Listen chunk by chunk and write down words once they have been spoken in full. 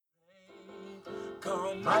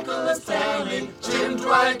Michael and Stanley, Jim,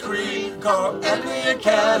 Dwight, Creed, call Andy and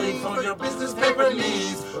Kelly for your business paper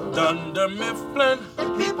needs. Dunder Mifflin,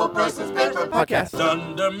 People Persons Paper Podcast.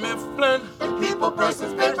 Dunder Mifflin, People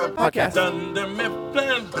Persons Paper Podcast. Dunder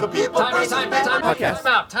Mifflin, the People Persons Paper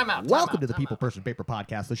Podcast. Time out. Welcome to the People Person Paper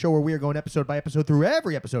Podcast, the show where we are going episode by episode through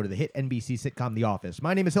every episode of the hit NBC sitcom The Office.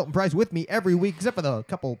 My name is Hilton Price. With me every week, except for the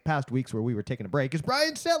couple past weeks where we were taking a break, is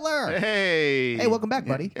Brian Settler. Hey. Hey, welcome back,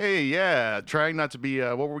 buddy. Hey, yeah. Trying not to be,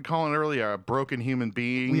 what were we calling it earlier? A broken human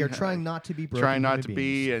being. We are trying not to be broken Trying not human to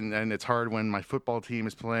beings. be, and it's hard when my football team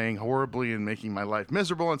is playing horribly and making my life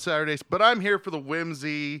miserable on Saturdays, but I'm here for the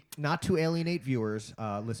whimsy. Not to alienate viewers,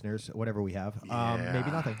 listeners, whatever we have.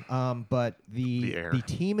 Maybe nothing. But the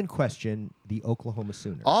team in question, the Oklahoma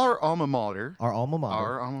Sooners. Our alma mater. Our alma mater.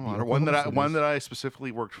 Our alma the mater. Oklahoma One Sooners. that I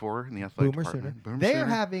specifically worked for in the athletic Boomer Sooner. department. Boomer They're Sooner.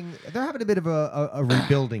 having a bit of a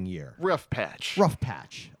rebuilding year. Rough patch. Rough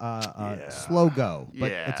patch. Slow go.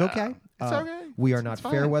 But Yeah. it's okay. It's okay. We are It's not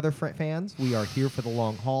fine. fair weather fans. We are here for the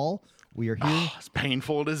long haul. We are here. As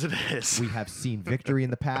painful as it is. We have seen victory in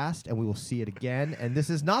the past, and we will see it again. And this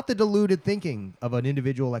is not the deluded thinking of an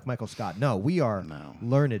individual like Michael Scott. No, we are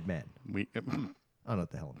learned men. I don't know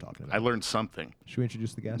what the hell I'm talking about. I learned something. Should we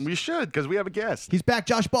introduce the guest? We should, because we have a guest. He's back,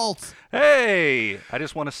 Josh Bolts. Hey, I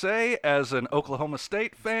just want to say, as an Oklahoma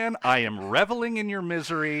State fan, I am reveling in your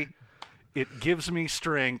misery. It gives me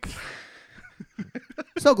strength.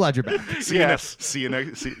 So glad you're back. See you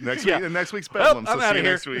next week. Next week's Well, Bedlam. I'm So see outta you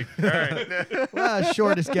here. next week. All right. Well,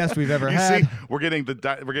 shortest guest we've ever You had. see, we're getting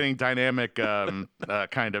dynamic kind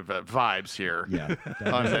of vibes here. Yeah.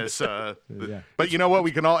 On this. Yeah. But you know what?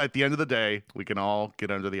 We can all, at the end of the day, we can all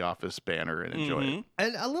get under the Office banner and enjoy it.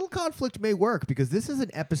 And a little conflict may work because this is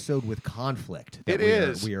an episode with conflict. That It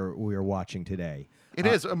is. We are watching today. It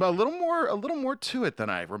is a little more to it than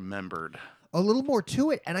I remembered. A little more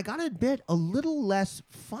to it, and I gotta admit, a little less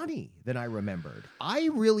funny than I remembered. I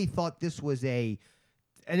really thought this was and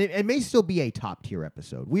it may still be a top tier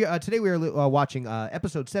episode. Today we are watching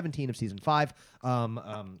episode 17 of season 5.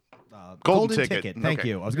 Golden Ticket. Thank Okay.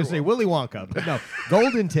 you. I was gonna say Willy Wonka, but no,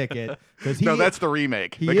 Golden Ticket. No, that's the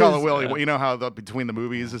remake. They call it Willy. You know how between the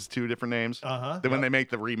movies is two different names. Then when they make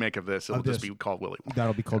the remake of this, it'll just be called Willy.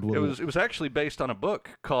 That'll be called Willy. It was actually based on a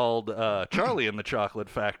book called Charlie and the Chocolate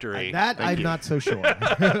Factory. I'm not so sure.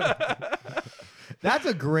 That's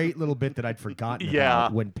a great little bit that I'd forgotten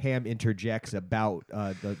about when Pam interjects about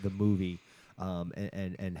the movie.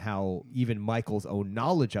 And how even Michael's own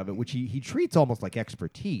knowledge of it, which he treats almost like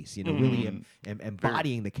expertise, really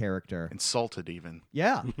embodying the character. Insulted even.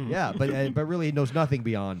 Yeah, but really he knows nothing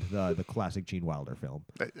beyond the classic Gene Wilder film.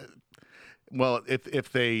 Well,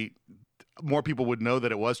 if they more people would know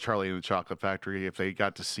that it was Charlie and the Chocolate Factory if they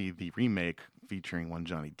got to see the remake featuring one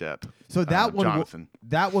Johnny Depp. So that Jonathan.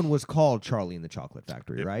 That one was called Charlie and the Chocolate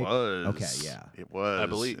Factory, right? It was. Okay, yeah. It was. I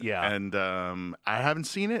believe, yeah. And I haven't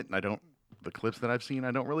seen it. The clips that I've seen, I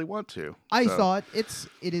don't really want to. I saw it.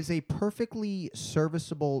 It is a perfectly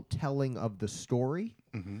serviceable telling of the story.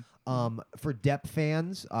 For Depp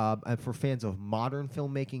fans and for fans of modern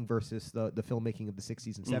filmmaking versus the filmmaking of the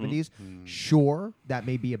 60s and 70s, sure, that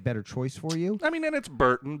may be a better choice for you. I mean, and it's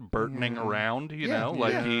Burtoning around, you know,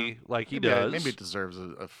 like he does. Maybe it deserves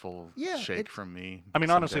a full shake from me. I mean,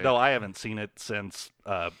 honestly, someday. though, I haven't seen it since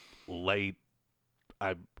late.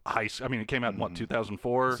 It came out in what,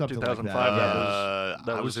 2004, Something like 2005.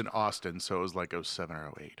 that. I was in Austin, so it was like 07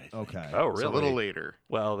 or 08. I think. Okay. Oh, really? So a little later.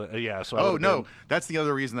 Well, yeah. So. Oh no, that's the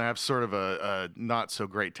other reason I have sort of a not so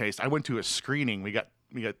great taste. I went to a screening. We got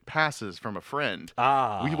passes from a friend.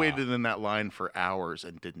 We waited in that line for hours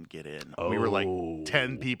and didn't get in. We were like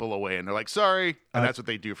 10 people away, and they're like, "Sorry," and that's what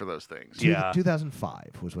they do for those things. Yeah.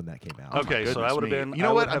 2005 was when that came out. Okay, so I would have been. You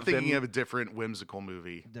know what? I'm thinking of a different whimsical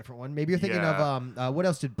movie. Different one. Maybe you're thinking of what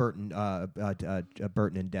else did Burton and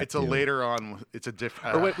Depp It's a do? later on. It's a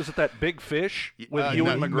different. Or wait, was it that Big Fish with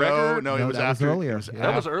Ewan no, McGregor? No, it was that was after. earlier.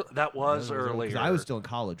 That was earlier. 'Cause I was still in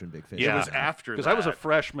college when Big Fish. Yeah. It was after because that. I was a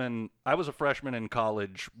freshman. I was a freshman in college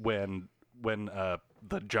when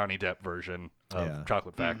the Johnny Depp version of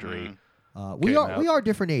Chocolate Factory. We out. are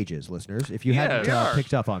different ages, listeners. If you Yeah, hadn't we are.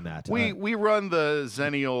 picked up on that, We run the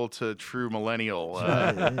Zennial to true millennial.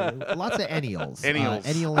 lots of ennials. Ennials.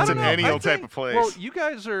 Ennial It's and an ennial. ennial I type think- of place. Well, you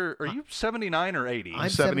guys are you 79 or 80? I'm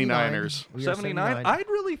 79ers. We are 79. I'd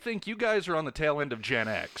really think you guys are on the tail end of Gen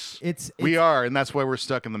X. We are, and that's why we're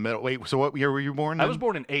stuck in the middle. Wait, so what year were you born? I then? was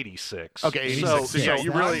born in 86. Okay, 86. So, yeah,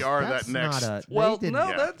 you really are that's that next. Not Well, they didn't- no,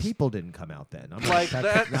 that's- people didn't come out then. I'm Like,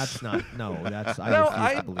 that's not. No, that's. I No,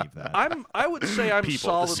 refuse to believe that. I would say I'm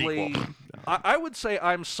People, the solidly. sequel. I would say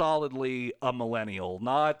I'm solidly a millennial,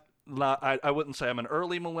 not I wouldn't say I'm an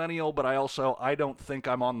early millennial, but I don't think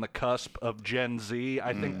I'm on the cusp of Gen Z.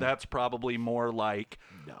 I think that's probably more like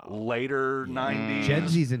later 90s. Gen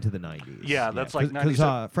Z's into the 90s. Yeah, that's like 90s. Because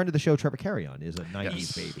a friend of the show, Trevor Carrion, is a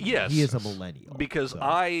 90s baby. Yes. He is a millennial. Because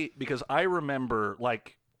I remember,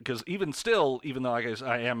 like, because even though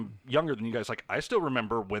I am younger than you guys, like, I still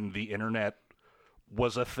remember when the internet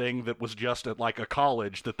was a thing that was just at like a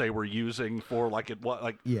college that they were using for like it was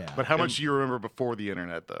like But how much do you remember before the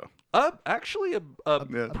internet though? Actually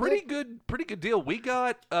a pretty good deal. We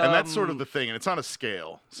got and that's sort of the thing, and it's on a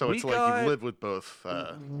scale, so it's like you live with both.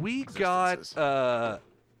 We got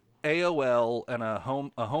AOL and a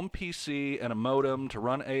home PC and a modem to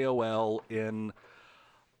run AOL in,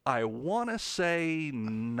 I want to say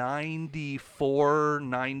 94,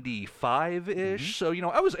 95-ish. So,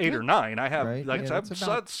 I was 8 or 9. I have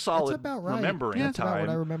solid about right. remembering That's time. about what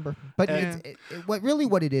I remember. But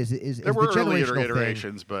what it is there were the generational earlier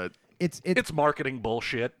iterations, but it's marketing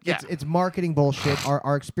bullshit. It's marketing bullshit.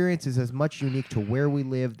 Our experience is as much unique to where we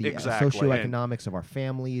live, the socioeconomics of our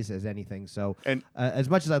families, as anything. So, as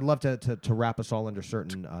much as I'd love to wrap us all under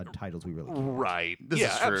certain titles, we really can't. Right. This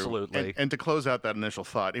is true. Absolutely. And to close out that initial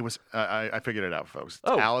thought, it was I figured it out, folks.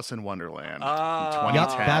 It's Alice in Wonderland. 2010. Yep,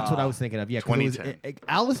 that's what I was thinking of. Yeah, 2010.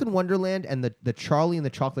 Alice in Wonderland and the Charlie and the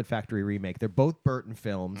Chocolate Factory remake. They're both Burton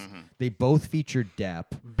films. They both feature Depp.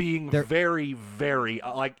 Being very, very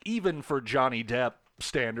like even for Johnny Depp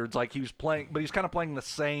standards, like he was playing, but he's kind of playing the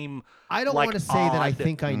same. I don't want to say that I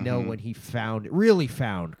think I know when he really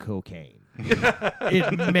found cocaine.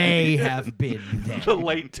 It may have been then. The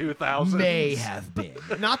late 2000s. May have been.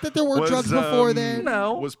 Not that there were drugs before then.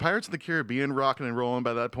 No. Was Pirates of the Caribbean rocking and rolling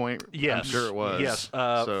by that point? Yes. I'm sure it was. Yes.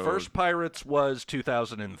 First Pirates was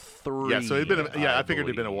 2003. Yeah, so it'd been I figured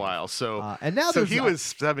it'd been a while. So and now he was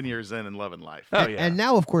 7 years in and loving life. Oh, yeah. And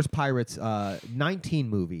now, of course, Pirates, 19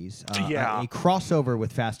 movies. A crossover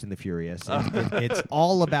with Fast and the Furious. It's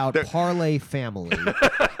all about Parlay Family.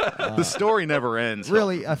 The story never ends.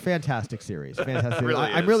 Really a fantastic series. Fantastic. Really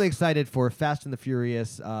I'm really excited for Fast and the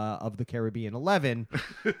Furious of the Caribbean 11,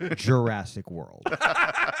 Jurassic World.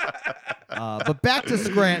 But back to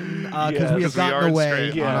Scranton, because we have gotten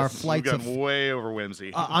away on our flights. We've gotten way over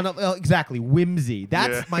whimsy. Exactly, whimsy.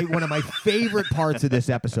 That's one of my favorite parts of this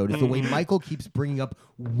episode is the way Michael keeps bringing up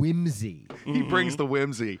whimsy. He brings the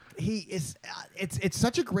whimsy. He is. It's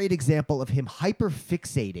such a great example of him hyper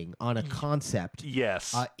fixating on a concept.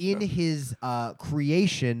 Yes. In his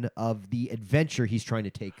creation of the adventure he's trying to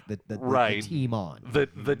take the team on.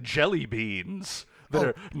 The jelly beans.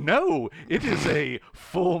 No, it is a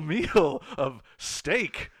full meal of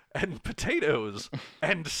steak and potatoes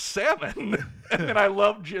and salmon. And then I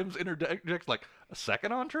love Jim's interjection, like, a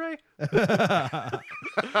second entree?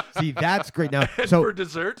 See, that's great. Now, and for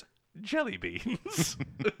dessert, jelly beans.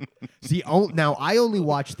 See, now I only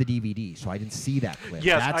watched the DVD, so I didn't see that clip.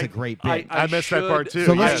 Yes, that's a great bit. I missed that part too.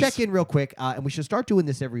 So let's check in real quick, and we should start doing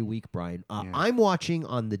this every week, Brian. I'm watching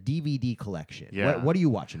on the DVD collection. Yeah. What are you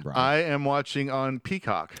watching, Brian? I am watching on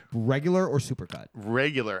Peacock. Regular or supercut?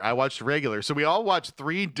 Regular. I watched regular. So we all watched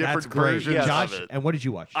 3 different That's great. versions Josh, of it. and what did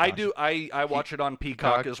you watch, Josh? I do. I watch it on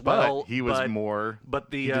Peacock as well. But he was more. But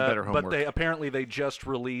he did better homework. But they just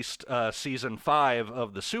released season 5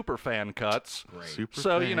 of the Superfan cuts. Great.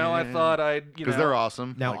 So I thought I'd because they're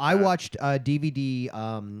awesome. Now I watched DVD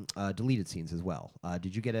deleted scenes as well.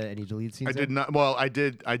 Did you get any deleted scenes? I did not. Well, I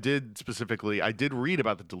did specifically. I did read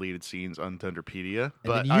about the deleted scenes on Thunderpedia,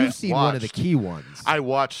 but you've seen one of the key ones. I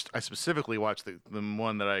specifically watched the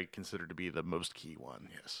one that I consider to be the most key one.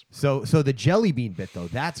 Yes. So the jelly bean bit though,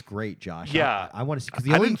 that's great, Josh. Yeah, I want to see because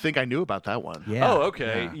I didn't think I knew about that one. Yeah. Oh,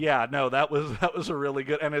 okay. Yeah. No, that was a really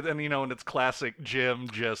good and it's classic Jim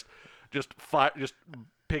just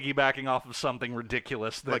piggybacking off of something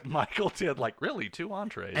ridiculous that Michael did, like, really, 2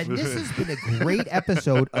 entrees. And this has been a great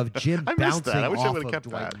episode of Jim bouncing I wish I off would've of kept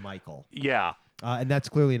Dwight that. and Michael. Yeah. And that's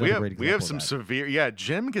clearly another great example. We have some of that. severe.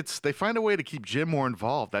 Jim they find a way to keep Jim more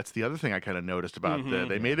involved. That's the other thing I kind of noticed about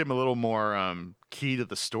they made him a little more key to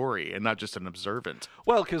the story and not just an observant.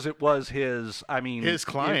 Well, because it was his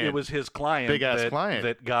client. It was his client, big ass client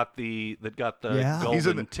that got the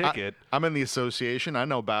golden ticket. I'm in the association. I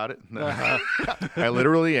know about it. I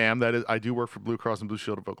literally am. I do work for Blue Cross and Blue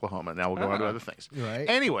Shield of Oklahoma. Now we'll go on to other things. Right.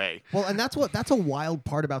 Anyway. Well, and that's a wild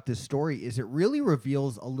part about this story is it really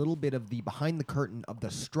reveals a little bit of the behind the curtain of the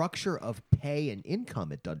structure of pay and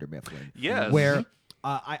income at Dunder Mifflin. Yes. Where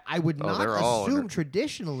I would not assume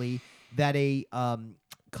traditionally that a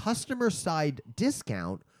customer side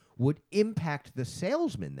discount would impact the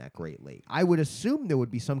salesman that greatly. I would assume there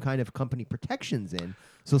would be some kind of company protections in,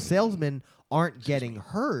 so salesmen aren't getting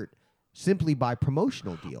hurt simply by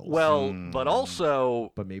promotional deals. Well, but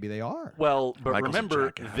also, but maybe they are. well, but Michael's a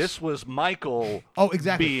remember, jackass. this was Michael. Oh,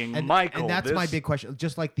 exactly. Being Michael, and that's my this- big question.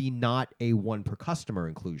 Just like the not a one per customer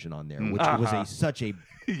inclusion on there, which was such a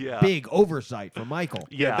Yeah. big oversight for Michael.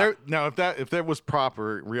 Yeah. Now, if that was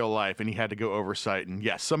proper real life and he had to go oversight, and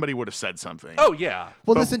yes, somebody would have said something. Oh yeah.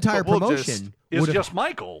 Well, But- this entire but we'll promotion It's would've- just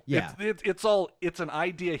Michael. Yeah. It's an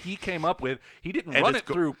idea he came up with. He didn't And run it's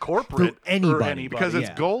it through corporate Through anybody. or anybody. because it's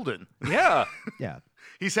yeah. golden. Yeah. yeah.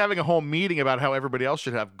 He's having a whole meeting about how everybody else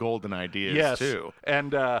should have golden ideas Yes. too.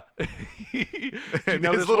 And you And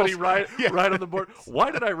know his this little- what he write yeah. right on the board.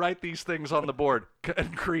 Why did I write these things on the board?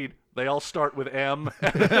 And Creed, they all start with M.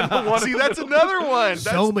 One See, of that's them- another one.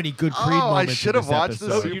 So many good Creed I moments. should in have watched this the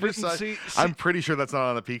episode. you Super didn't Size. see- I'm pretty sure that's not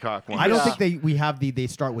on the Peacock one. I don't Yeah. think we have they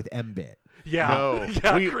start with M-bit. Yeah. No.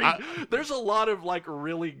 Yeah, We- Creed. There's a lot of like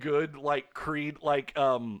really good like Creed like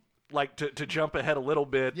to jump ahead a little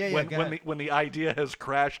bit Yeah, when go when ahead. the idea has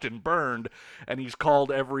crashed and burned and he's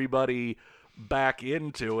called everybody back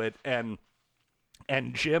into it and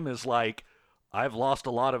Jim is like, I've lost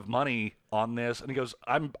a lot of money on this, and he goes,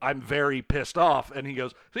 I'm very pissed off, and he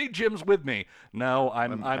goes, see, Jim's with me. No,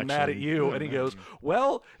 I'm mad at actually you, really and he mad at goes, you.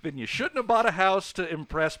 well, then you shouldn't have bought a house to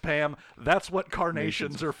impress Pam. That's what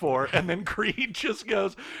carnations are for. And then Creed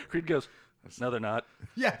goes, no, they're not.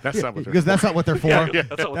 Yeah, That's not what they're because that's not what they're for. Yeah,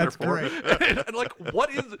 that's not what That's they're for. great. And like, what?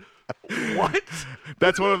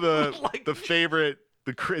 That's one of the Like- the favorite.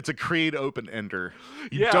 It's a Creed open ender.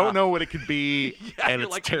 You Yeah. don't know what it could be, Yeah, and you're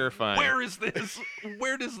it's like, terrifying. Where is this?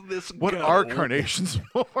 Where does this What go? are carnations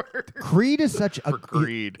for? Creed is such a For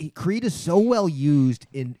Creed. Creed is so well used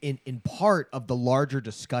in part of the larger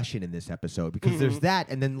discussion in this episode because there's that,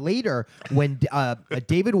 and then later when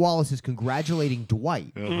David Wallace is congratulating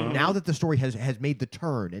Dwight, now that the story has made the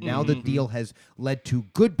turn, and now the deal has led to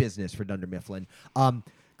good business for Dunder Mifflin.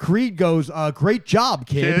 Creed goes, "Great job,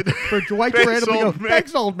 kid." For Dwight to Thanks, randomly go, old man.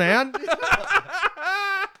 "Thanks, old man."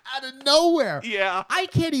 Out of nowhere. Yeah. I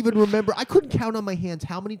can't even remember. I couldn't count on my hands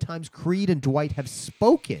how many times Creed and Dwight have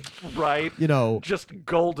spoken. Right. You know, Just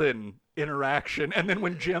golden interaction. And then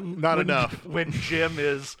when Jim Not when- enough. When Jim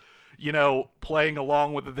is, playing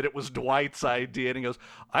along with it that it was Dwight's idea and he goes,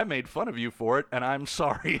 I made fun of you for it and I'm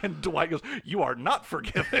sorry. And Dwight goes, you are not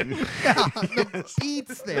forgiven. the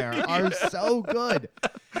beats there are so good.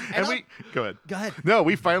 And we go ahead. Go ahead. No,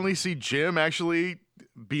 we finally see Jim actually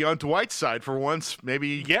be on Dwight's side for once.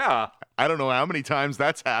 Maybe Yeah. I don't know how many times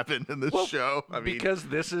that's happened in this Well, show. I mean, because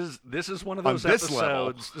this is one of on those this episodes.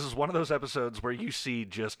 level. This is one of those episodes where you see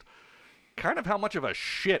just kind of how much of a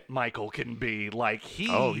shit Michael can be. Like he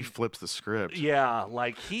flips the script. Yeah,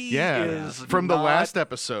 like he Yeah, is from the not- last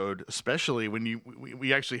episode, especially when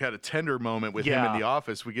we actually had a tender moment with him Yeah. in the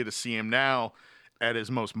office. We get to see him now at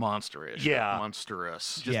his most monsterish. Yeah.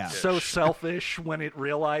 monstrous. Yeah. so selfish when it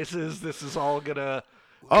realizes this is all gonna.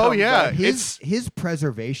 Oh come yeah, back. His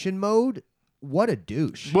preservation mode, what a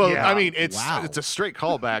douche. Well, Yeah. I mean, it's Wow. a straight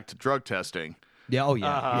callback to drug testing. Yeah, oh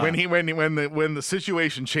yeah. When the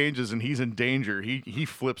situation changes and he's in danger, he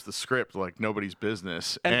flips the script like nobody's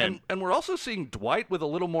business. And we're also seeing Dwight with a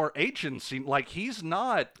little more agency. Like he's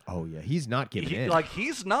not. Oh yeah, he's not giving in.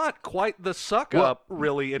 He's not quite the suck up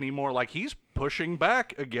really anymore. Like he's pushing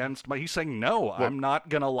back against he's saying no, I'm not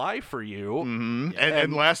gonna lie for you.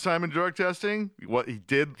 and last time in drug testing, what he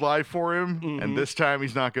did lie for him, and this time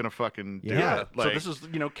he's not gonna fucking do Yeah. it. So Like, this is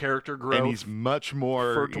character growth and he's much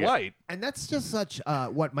more for Dwight. And that's just such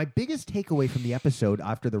what my biggest takeaway from the episode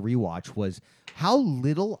after the rewatch was how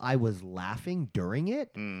little I was laughing during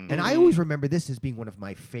it. And I always remember this as being one of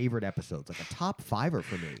my favorite episodes, like a top fiver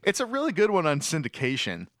for me. It's a really good one on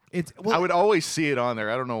syndication. It's I would always see it on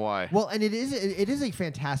there. I don't know why. Well, and it is a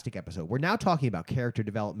fantastic episode. We're now talking about character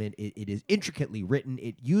development. It is intricately written.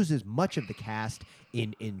 It uses much of the cast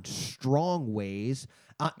in strong ways.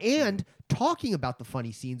 And talking about the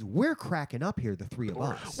funny scenes, we're cracking up here, the three of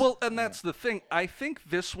us. Well, and that's the thing. I think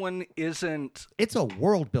this one isn't. It's a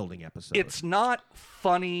world building episode. It's not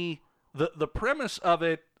funny. The premise of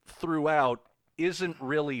it throughout isn't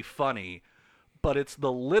really funny, but it's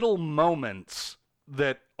the little moments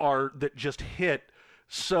that just hit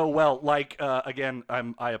so well. Like again,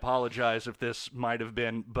 I apologize if this might have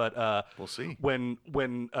been, but We'll see. when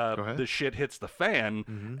ahead. the shit hits the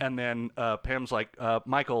fan, and then Pam's like,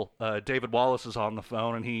 Michael, David Wallace is on the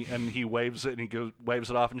phone, and he waves it, and he waves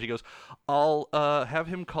it off, and she goes, I'll have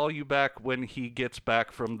him call you back when he gets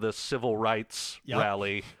back from the civil rights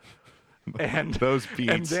rally. And Those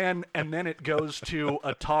beats. and then it goes to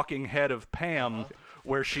a talking head of Pam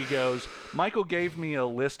where she goes, Michael gave me a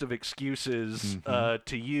list of excuses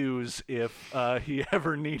to use if he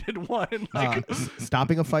ever needed one. Like,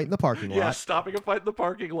 Stopping a fight in the parking lot. yeah, stopping a fight in the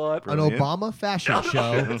parking lot. An Obama fashion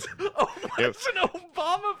show, It's an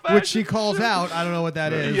Obama fashion which she calls show. out. I don't know what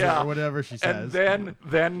that is Yeah. or whatever she says. And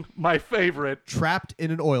then my favorite, Trapped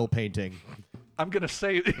in an oil painting. I'm going to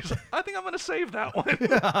save, I think I'm going to save that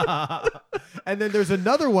one. And then there's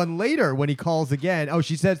another one later when he calls again. Oh,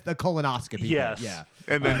 she says the colonoscopy. thing. Yes. Yeah.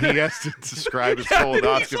 And then he has to describe his He's on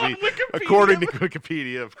colonoscopy Wikipedia. according to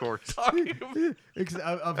Wikipedia, of course.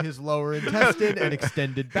 Of his lower intestine and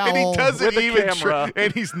extended bowel. And he doesn't With a even camera.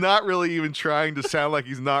 and he's not really even trying to sound like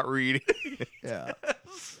he's not reading. Yeah.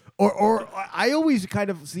 Or I always kind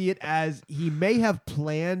of see it as he may have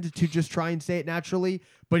planned to just try and say it naturally,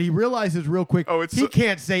 but he realizes real quick he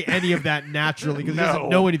can't say any of that naturally because he doesn't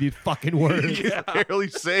know any of these fucking words. He can barely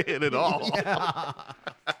say it at all.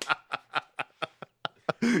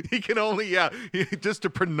 He can only, just to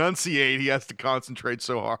pronunciate, he has to concentrate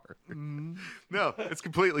so hard. No, it's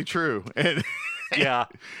completely true. And Yeah.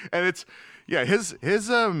 and it's,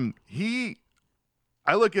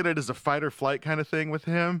 I look at it as a fight or flight kind of thing with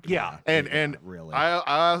him. Yeah. And really.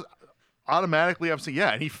 I automatically I'm saying,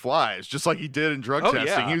 and he flies just like he did in drug testing.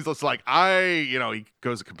 yeah. He was just like, he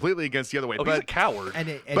goes completely against the other way. Oh, he's a coward.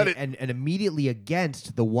 And immediately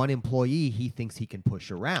against the one employee he thinks he can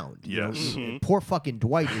push around. You know, Yes. poor fucking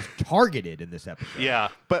Dwight is targeted in this episode. Yeah.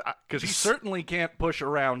 But Because he certainly can't push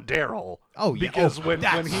around Daryl. Oh, yeah. Because when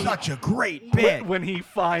that's he such a great bit. when he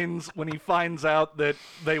finds out that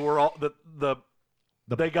they were all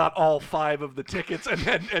they got all 5 of the tickets,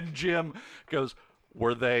 and Jim goes,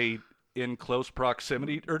 were they in close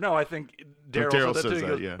proximity? Or no, I think Daryl said that too. He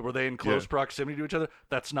goes, yeah. were they in close proximity to each other?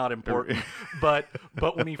 That's not important. but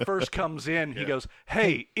when he first comes in, he goes,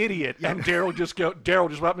 "Hey, idiot!" And Daryl just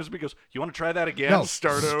happens to be goes, "You want to try that again?" No,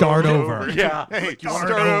 start over. Yeah. Hey,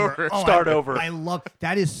 Start over. Start over. I love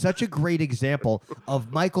that. Is such a great example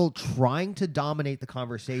of Michael trying to dominate the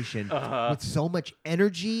conversation with so much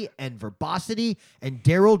energy and verbosity, and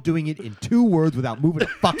Daryl doing it in 2 words without moving a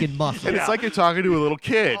fucking muscle. And it's like you're talking to a little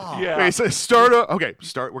kid. Yeah. Okay, so start.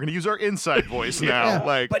 We're gonna use our inside voice now.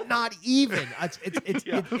 Yeah, but not even. It's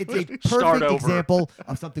a perfect Start over. example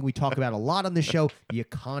of something we talk about a lot on the show: the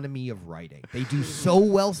economy of writing. They do so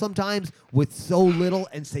well sometimes with so little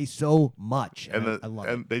and say so much. And I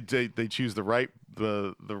love it. They choose the right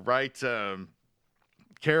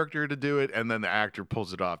character to do it, and then the actor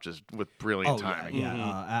pulls it off just with brilliant timing. Yeah,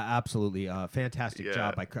 absolutely. Fantastic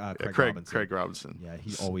job by Craig Robinson. Craig Robinson. Yeah,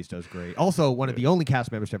 he always does great. Also, one of the only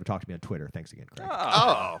cast members to ever talk to me on Twitter. Thanks again, Craig.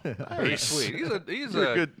 Oh, Very sweet. He's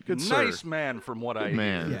You're a good sir. nice man from what I hear.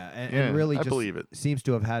 man. Yeah, and really I just believe it. seems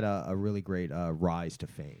to have had a really great rise to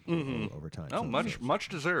fame over time. Oh, So- much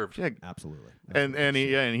deserved. Yeah, absolutely. and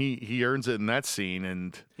he earns it in that scene,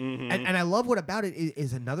 and And I love what about it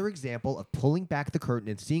is another example of pulling back the curtain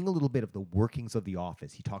and seeing a little bit of the workings of the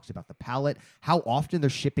office. He talks about the pallet, how often they're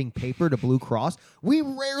shipping paper to Blue Cross. We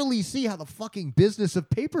rarely see how the fucking business of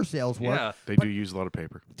paper sales work. Yeah. they do use a lot of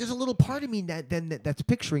paper. There's a little part of me that's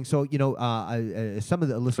picturing. So, some of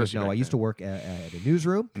the listeners Especially know I back used to work at a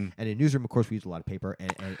newsroom, and in a newsroom, of course, we used a lot of paper,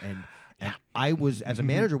 and I was, as a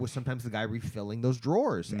manager, was sometimes the guy refilling those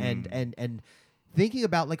drawers, and thinking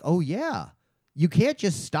about like, oh yeah, you can't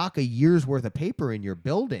just stock a year's worth of paper in your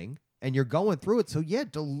building. And you're going through it, so yeah,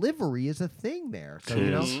 delivery is a thing there. So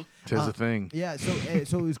Tis a thing. yeah.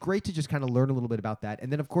 So it was great to just kind of learn a little bit about that,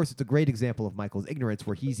 and then of course it's a great example of Michael's ignorance,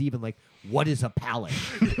 where he's even like, "What is a pallet?"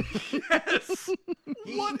 Yes.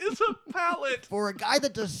 What is a pallet? For a guy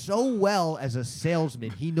that does so well as a salesman,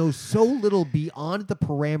 he knows so little beyond the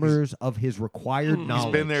parameters of his required knowledge.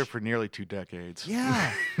 He's been there for nearly 2 decades.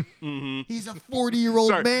 Yeah. He's a 40-year-old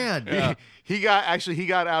Sorry. man. Yeah. He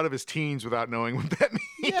got out of his teens without knowing what that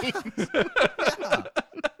means. Yeah.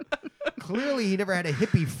 Clearly, he never had a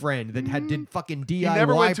hippie friend that did fucking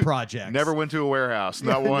never went DIY to- projects. Never went to a warehouse,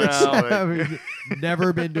 not once. I mean,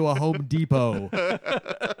 never been to a Home Depot.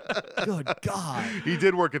 Good God. He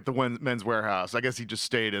did work at the men's warehouse. I guess he just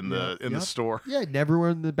stayed in the store. Yeah, never were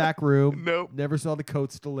in the back room. Nope. Never saw the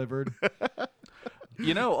coats delivered.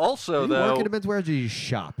 Also, Did you work though, in a men's warehouse or did you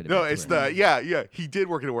shop in a No, men's it's warehouse? he did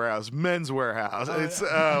work at a warehouse, men's warehouse. It's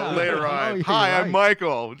later on. Oh, yeah, Hi, you're I'm right.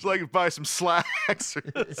 Michael. Would you like to buy some slacks or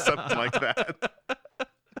something like that?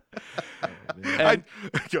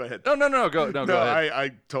 Go ahead. No, go ahead.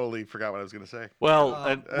 I totally forgot what I was going to say. Well,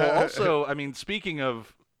 also, I mean, speaking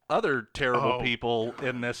of other terrible people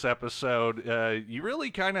in this episode, you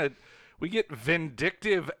really we get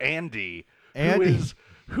vindictive Andy,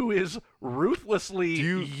 who is ruthlessly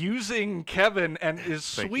using Kevin and his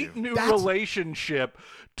sweet new relationship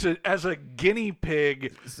as a guinea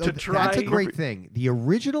pig to try. That's a great thing. The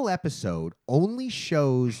original episode only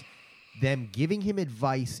shows them giving him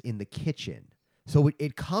advice in the kitchen. So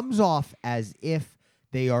it comes off as if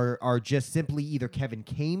they are just simply either Kevin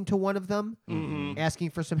came to one of them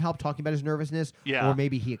asking for some help, talking about his nervousness, or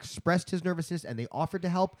maybe he expressed his nervousness and they offered to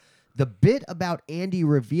help. The bit about Andy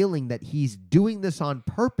revealing that he's doing this on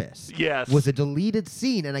purpose was a deleted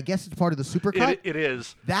scene, and I guess it's part of the supercut. It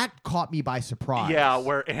is. That caught me by surprise. Yeah,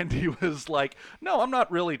 where Andy was like, no, I'm not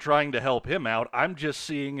really trying to help him out. I'm just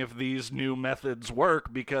seeing if these new methods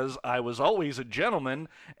work because I was always a gentleman,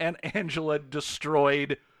 and Angela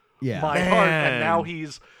destroyed my heart, and now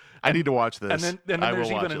he's... I need to watch this. And then there's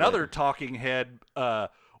even another talking head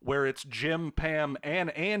where it's Jim, Pam, and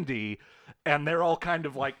Andy, and they're all kind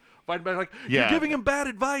of like... you're giving him bad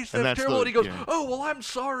advice. That's terrible. And he goes, oh, well, I'm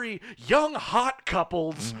sorry. Young, hot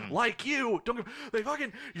couples like you, they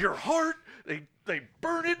fucking, your heart, they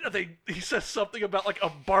burn it. He says something about like a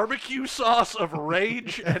barbecue sauce of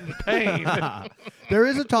rage and pain. There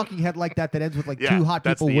is a talking head like that ends with like two hot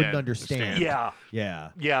people wouldn't understand. Yeah,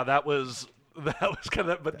 that was kind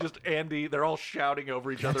of, but just Andy, they're all shouting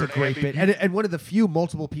over each other. That's a great bit. And one of the few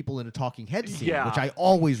multiple people in a talking head scene, which I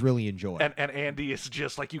always really enjoy. And Andy is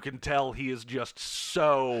just like, you can tell he is just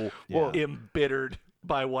so embittered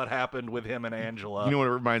by what happened with him and Angela. You know what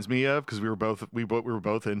it reminds me of? Because we were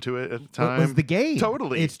both into it at the time. It was the game.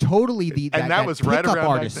 Totally. It's totally that was right around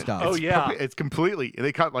artist stuff. Oh yeah, it's completely.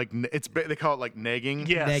 They call it like negging.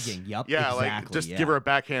 Yes. Negging. Yep. Yeah, exactly, like just give her a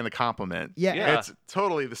backhanded compliment. Yeah. It's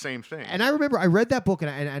totally the same thing. And I remember I read that book and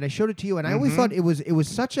I showed it to you, and I always thought it was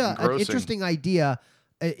such an interesting idea.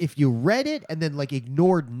 If you read it and then like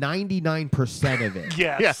ignored 99% of it.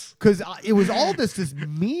 Yes. Because it was all this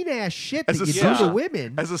mean ass shit that you do to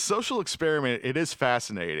women. As a social experiment, it is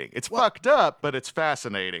fascinating. It's fucked up, but it's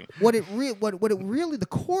fascinating. What it really the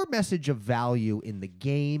core message of value in the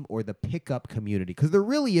game or the pickup community, because there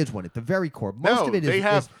really is one at the very core. Most of it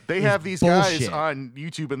is they have these bullshit. guys on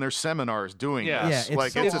YouTube in their seminars doing this. Yeah,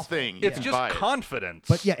 it's a thing. It's just confidence.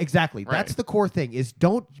 But yeah, exactly. Right. That's the core thing: is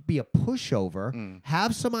don't be a pushover.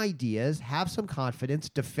 Have some ideas, have some confidence,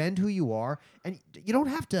 defend who you are, and you don't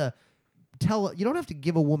have to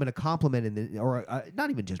give a woman a compliment or not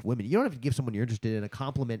even just women. You don't have to give someone you're interested in a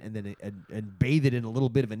compliment and then and bathe it in a little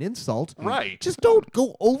bit of an insult. Right. Just don't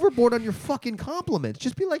go overboard on your fucking compliments.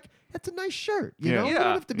 Just be like, that's a nice shirt. You know? You don't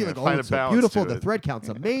have to be like, oh, it's so beautiful. The thread count's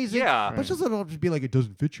amazing. Yeah. But just don't just be like, it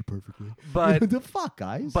doesn't fit you perfectly. But the fuck,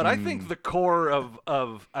 guys. But I think the core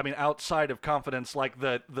of I mean, outside of confidence, like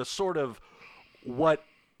the sort of what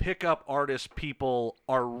pickup artist people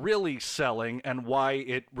are really selling and why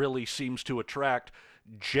it really seems to attract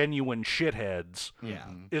genuine shitheads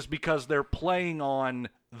is because they're playing on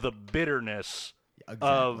the bitterness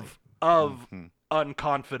of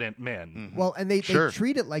unconfident men. Well, and they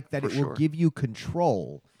treat it like that. It will give you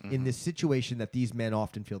control in this situation that these men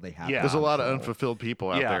often feel they have. Yeah. There's a lot of unfulfilled people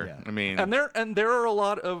out there. Yeah. I mean, and there are a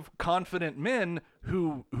lot of confident men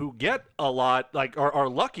who get a lot, like are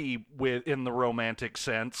lucky in the romantic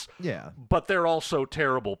sense. Yeah. But they're also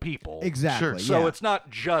terrible people. Exactly. Sure. So it's not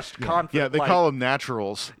just confident. Yeah, they call them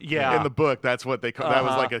naturals. Yeah. In the book, that's what they call. That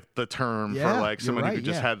was like the term for like somebody who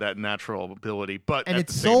just had that natural ability. But and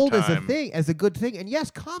it's sold as a thing, as a good thing. And yes,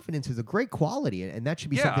 confidence is a great quality, and that should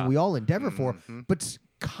be something we all endeavor for. But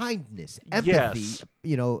kindness, empathy,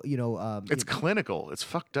 it's clinical. It's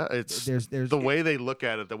fucked up. It's the way they look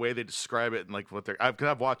at it, the way they describe it, and like what they're.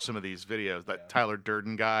 I've watched some of these videos. That Tyler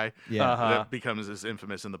Durden guy, that becomes as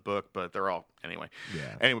infamous in the book, but they're all anyway.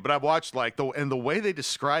 But I've watched like the way they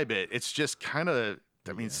describe it. It's just kind of.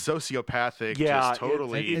 I mean, sociopathic, just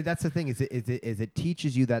totally. That's the thing is it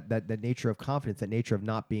teaches you that nature of confidence, that nature of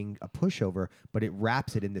not being a pushover, but it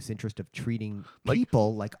wraps it in this interest of treating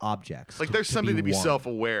people like objects. Like there's something to be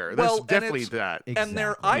self-aware. Well, there's definitely that. Exactly. And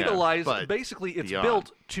they're idolized. Basically, it's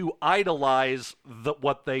built to idolize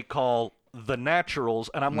what they call the naturals,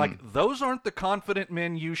 and I'm like, those aren't the confident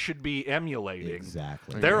men you should be emulating.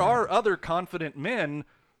 Exactly. There are other confident men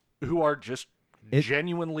who are just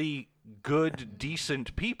genuinely good,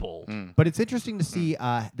 decent people. But it's interesting to see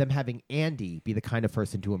them having Andy be the kind of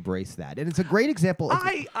person to embrace that, and it's a great example.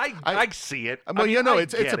 I see it. Well,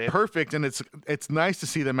 it's a perfect, and it's nice to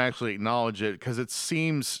see them actually acknowledge it, because it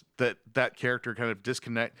seems that character kind of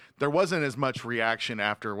disconnect. There wasn't as much reaction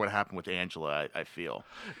after what happened with Angela. I feel.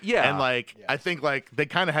 Yeah, and I think they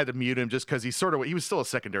kind of had to mute him just because he was still a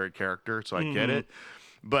secondary character, so I get it.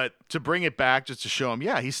 But to bring it back just to show him,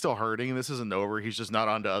 he's still hurting, and this isn't over. He's just not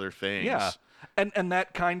onto other things. Yeah. And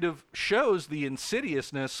that kind of shows the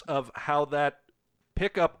insidiousness of how that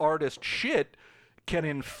pickup artist shit can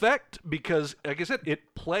infect, because, like I said,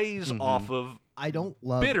 it plays off of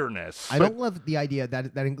bitterness. I don't love the idea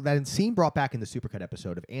that scene brought back in the Supercut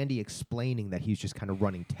episode of Andy explaining that he's just kind of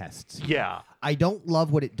running tests. Yeah. I don't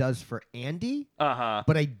love what it does for Andy, Uh-huh.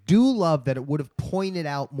 but I do love that it would have pointed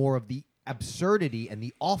out more of the absurdity and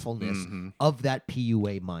the awfulness of that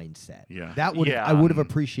PUA mindset. Yeah. That would Yeah. I would have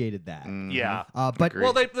appreciated that. Yeah. But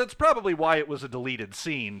Well, that's probably why it was a deleted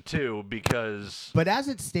scene, too, because... But as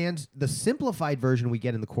it stands, the simplified version we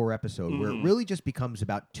get in the core episode, where it really just becomes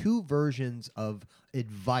about two versions of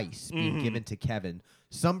advice being given to Kevin,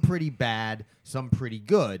 some pretty bad, some pretty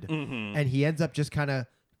good, and he ends up just kind of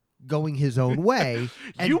going his own way.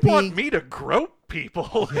 And You want me to grope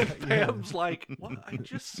people? And Pam's like, what I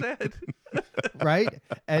just said. right?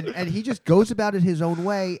 And he just goes about it his own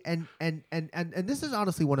way. And this is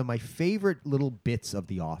honestly one of my favorite little bits of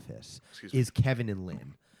The Office is Kevin and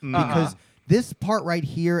Lynn. Because this part right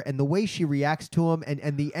here and the way she reacts to him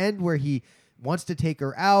and the end where he wants to take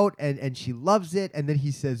her out and she loves it, and then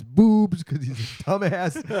he says boobs because he's a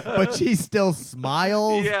dumbass, but she still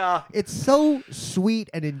smiles. Yeah. It's so sweet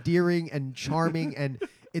and endearing and charming, and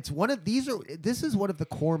it's this is one of the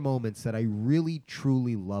core moments that I really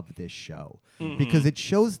truly love this show, because it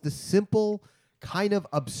shows the simple kind of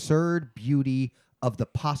absurd beauty of the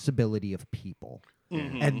possibility of people.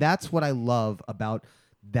 And that's what I love about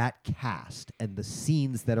that cast and the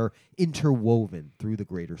scenes that are interwoven through the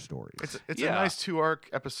greater stories. It's a nice 2-arc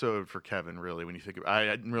episode for Kevin, really, when you think I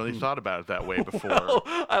hadn't really thought about it that way before. Well,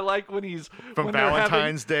 I like when he's... From when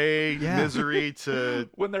Valentine's Day, misery to...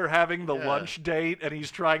 When they're having the lunch date and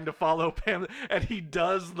he's trying to follow Pam, and he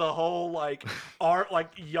does the whole,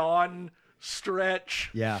 yawn stretch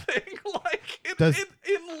thing, like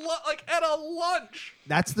at a lunch.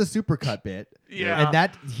 That's the supercut bit. Yeah. And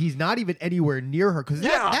that he's not even anywhere near her. Because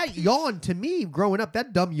that yawn, to me, growing up,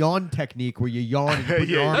 that dumb yawn technique where you yawn and you put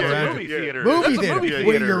your arm That's around a movie theater. Movie That's a theater, movie where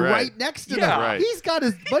theater, you're right. right next to Yeah. them. Right. He's got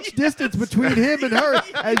as much distance between him and her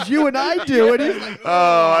as you and I do. And he's like,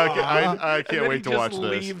 I can't And wait to then watch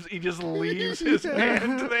He just leaves his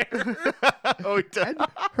hand there. Oh, he does. and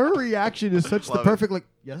her reaction is such the Love perfect, like,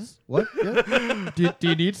 yes? What? Yeah. do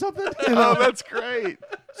you need something? Oh, that's great.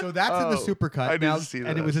 So that's in the supercut. I didn't see and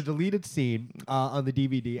that. it was a deleted scene on the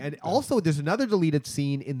DVD. And also, there's another deleted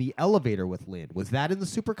scene in the elevator with Lynn. Was that in the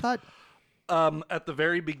supercut? At the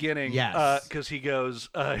very beginning, Yes. because he goes,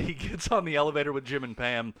 he gets on the elevator with Jim and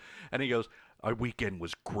Pam, and he goes, "Our weekend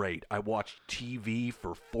was great. I watched TV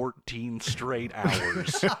for 14 straight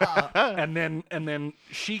hours." and then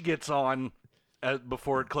she gets on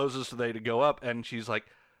before it closes today to go up, and she's like,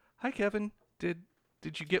 "Hi, Kevin.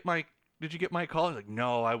 Did you get my call?" He's like,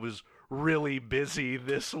 "No, I was really busy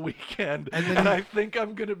this weekend, and I think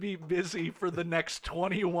I'm gonna be busy for the next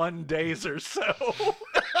 21 days or so."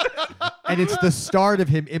 And it's the start of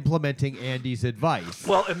him implementing Andy's advice.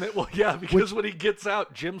 Because when he gets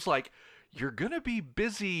out, Jim's like, "You're gonna be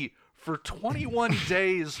busy for 21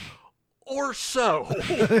 days or so."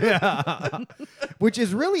 Which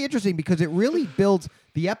is really interesting because it really builds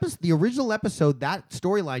the original episode. That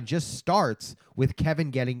storyline just starts with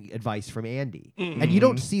Kevin getting advice from Andy, and you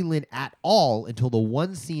don't see Lynn at all until the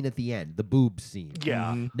one scene at the end, the boob scene.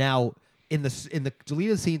 Yeah. Now, in the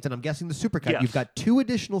deleted scenes, and I'm guessing the supercut, Yes. you've got 2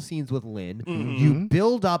 additional scenes with Lynn. You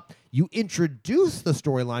build up, you introduce the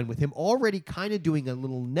storyline with him already kind of doing a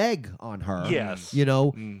little neg on her. Yes. You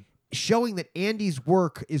know, showing that Andy's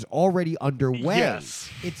work is already underway. Yes.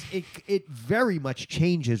 It very much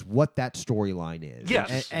changes what that storyline is.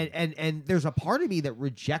 Yes. And there's a part of me that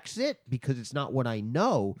rejects it because it's not what I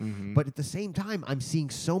know, but at the same time, I'm seeing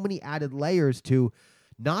so many added layers to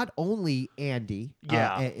not only Andy,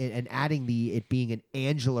 and adding it being an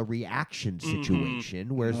Angela reaction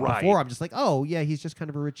situation, whereas Right. before I'm just like, oh yeah, he's just kind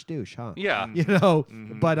of a rich douche, huh? Yeah. You know.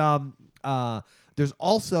 But there's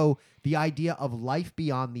also the idea of life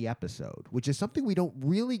beyond the episode, which is something we don't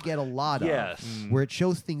really get a lot Yes. of, where it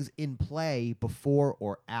shows things in play before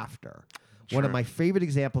or after. One of my favorite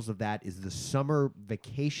examples of that is the summer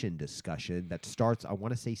vacation discussion that starts, I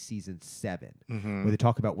want to say, season 7, where they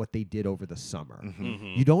talk about what they did over the summer.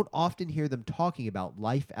 You don't often hear them talking about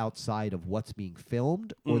life outside of what's being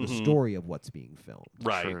filmed or the story of what's being filmed.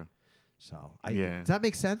 Right. True. So, does that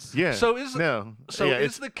make sense? Yeah. So is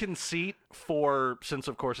it's the conceit for, since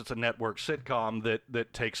of course it's a network sitcom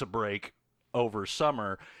that takes a break over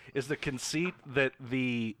summer, is the conceit that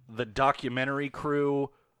the documentary crew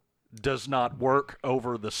does not work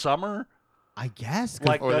over the summer? I guess.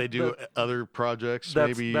 Like Or they do other projects,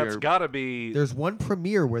 maybe. That's got to be. There's one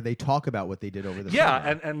premiere where they talk about what they did over the Yeah,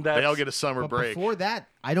 summer. and that's, they all get a summer But break. before that,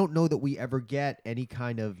 I don't know that we ever get any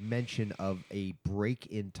kind of mention of a break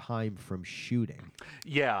in time from shooting.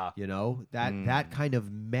 Yeah. You know, that kind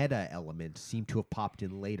of meta element seemed to have popped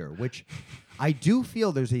in later, which I do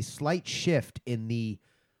feel there's a slight shift in the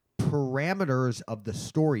parameters of the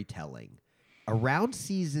storytelling around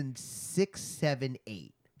season 6, 7,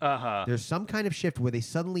 8. There's some kind of shift where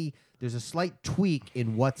there's a slight tweak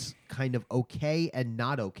in what's kind of okay and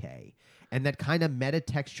not okay. And that kind of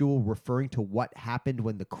metatextual referring to what happened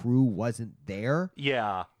when the crew wasn't there,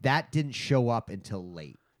 Yeah. that didn't show up until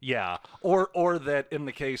late. Yeah. Or that in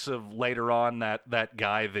the case of later on that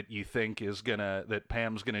guy that you think that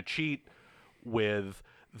Pam's gonna cheat with,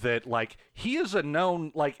 that like he is a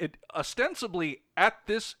known, like it ostensibly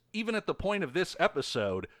even at the point of this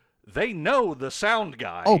episode, they know the sound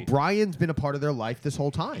guy. Oh, Brian's been a part of their life this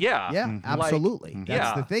whole time. Yeah. Yeah, Like, absolutely.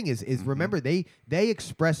 That's the thing is remember they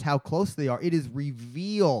express how close they are. It is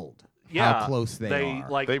revealed how close they are.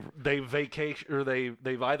 Like they vacation, or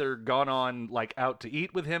they've either gone on like out to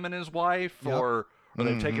eat with him and his wife, or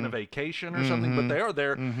they've taken a vacation or something, but they are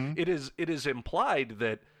there. It is implied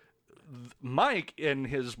that Mike and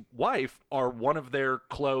his wife are one of their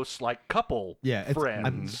close like couple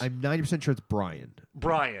friends. I'm 90% sure it's Brian.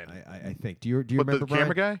 I think. Do you remember the Brian?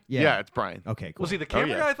 camera guy? Yeah, it's Brian. Okay, cool. Was he the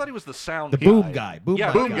camera guy? I thought he was the sound The guy. boom guy. Boom Yeah,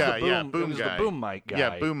 mic Boom guy. guy, It boom was guy. the boom mic guy.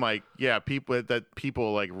 Yeah, boom mic. Yeah,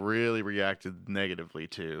 people like really reacted negatively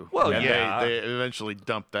to. Well, and yeah. they eventually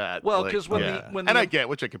dumped that. Well, like, 'cause when I get,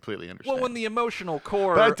 which I completely understand. Well, when the emotional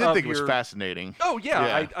core. but I did of think it was your- fascinating. Oh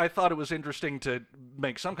yeah, Yeah. I thought it was interesting to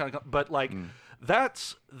make some kind of, but like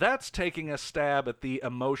that's taking a stab at the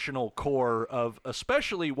emotional core of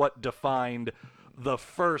especially what defined the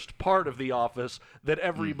first part of The Office that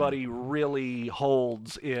everybody really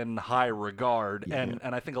holds in high regard, and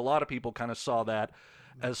I think a lot of people kind of saw that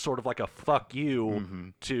as sort of like a fuck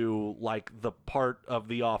you to like the part of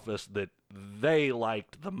The Office that they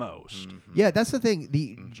liked the most. Yeah, that's the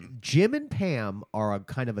thing. Jim and Pam are a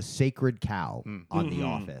kind of a sacred cow on The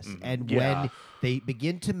Office, and Yeah. when they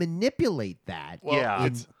begin to manipulate that, Yeah.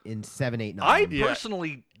 in 7, 8, 9, I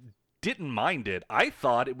personally didn't mind it. I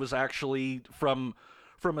thought it was actually from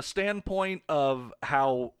a standpoint of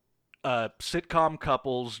how sitcom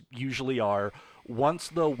couples usually are. Once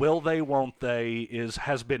the will they won't they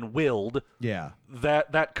has been willed,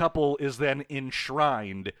 that couple is then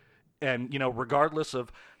enshrined, and regardless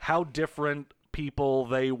of how different people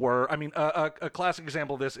they were. I mean, a classic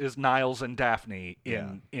example of this is Niles and Daphne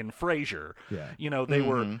in Frasier. Yeah.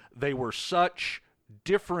 They were such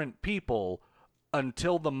different people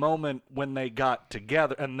until the moment when they got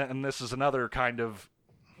together, and this is another kind of,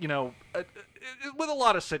 with a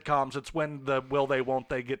lot of sitcoms, it's when the will they won't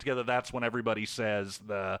they get together, that's when everybody says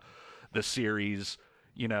the series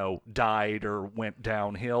died or went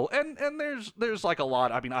downhill, and there's like a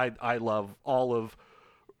lot. I mean, I love all of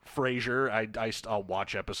Frasier. I'll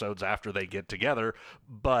watch episodes after they get together,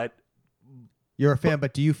 but you're a fan.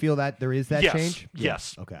 But do you feel that there is that yes, change?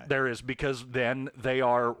 Yes, okay, there is, because then they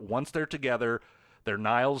are, once they're together, they're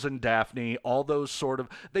Niles and Daphne. All those sort of,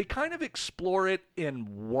 they kind of explore it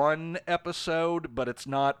in one episode, but it's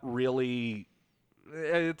not really.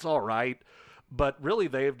 It's all right. But really,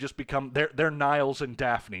 they have just become, they're Niles and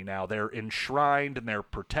Daphne now. They're enshrined and they're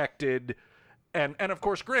protected. And of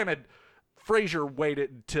course, granted, Frasier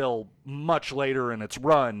waited till much later in its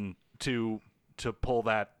run to pull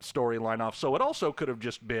that storyline off. So it also could have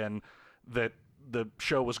just been that the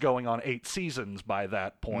show was going on 8 seasons by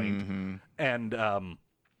that point. And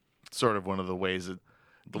sort of one of the ways that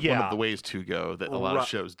one of the ways to go that a lot of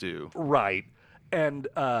shows do. Right. And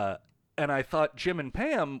I thought Jim and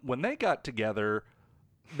Pam, when they got together,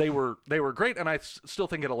 they were great, and I still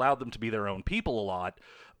think it allowed them to be their own people a lot.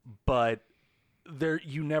 But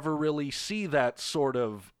you never really see that sort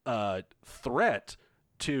of threat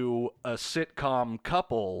to a sitcom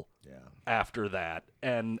couple after that.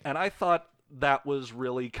 And I thought that was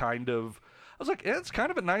really kind of, I was like, it's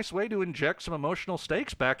kind of a nice way to inject some emotional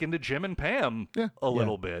stakes back into Jim and Pam a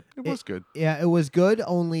little bit. It was good. Yeah, it was good.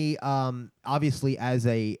 Only, obviously, as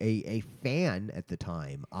a fan at the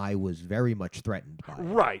time, I was very much threatened by it.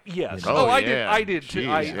 Right. Yes. Oh, I yeah. did too.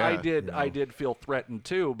 Jeez, I did feel threatened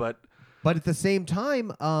too. But at the same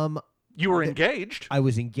time, you were engaged. I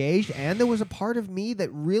was engaged, and there was a part of me that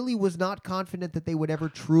really was not confident that they would ever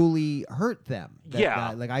truly hurt them.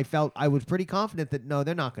 Like I felt I was pretty confident that no,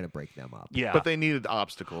 they're not going to break them up. Yeah. But they needed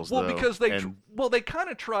obstacles. Well, though, because they and they kind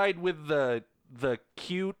of tried with the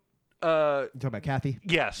cute You talking about Kathy?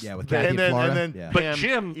 Yes. Yeah, with that- Kathy and Florida. Yeah. But Pam,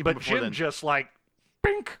 Jim, even but before Jim then. just like,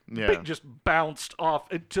 bink, bink, just bounced off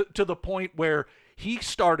to the point where he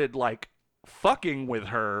started like fucking with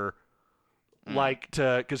her, like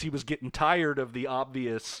because he was getting tired of the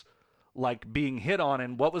obvious like being hit on.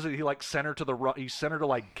 And what was it? He like sent her to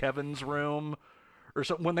like Kevin's room or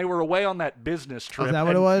something when they were away on that business trip. Is that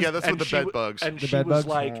what it was? Yeah, that's And with the she bed w- bugs. And The she bed was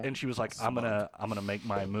bugs? like, I'm gonna make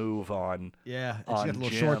my move on. Yeah, and she on got the little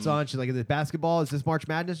Jim. shorts on. She's like, "Is this basketball? Is this March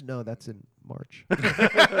Madness?" No, that's in March.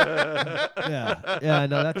 yeah.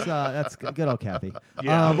 No, that's good old Kathy.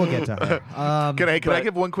 Yeah. We'll get to her. Can I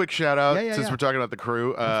give one quick shout out Yeah, since yeah. we're talking about the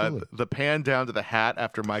crew? Absolutely. The pan down to the hat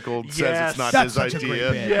after Michael says Yes. it's not That's his such a great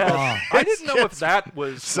idea. bit. Yeah, Oh. I didn't know if that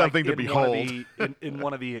was something like, to in one of behold. in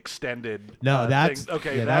one of the extended. No, that's- things.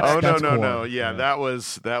 Okay. yeah, that's Oh no That's no cool. no! Yeah, Yeah. that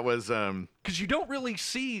was because you don't really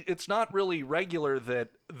see. It's not really regular that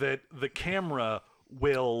the camera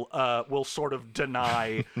will sort of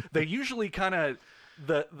deny. They usually kind of.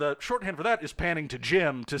 The shorthand for that is panning to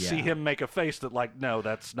Jim to see Yeah. him make a face that like, no,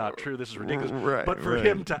 that's not true. This is ridiculous. Right, but for right.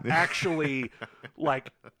 him to actually like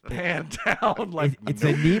pan down, like It's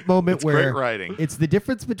a neat moment It's where great writing. it's the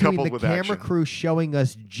difference between Coupled the with camera action. crew showing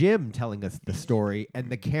us Jim telling us the story and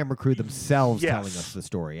the camera crew themselves Yes. telling us the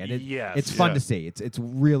story, and Yes. it's fun Yeah. to see. It's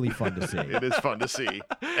really fun to see. It is fun to see.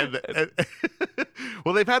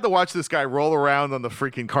 Well, they've had to watch this guy roll around on the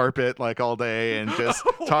freaking carpet like all day and just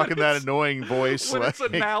talking that annoying voice. when like, it's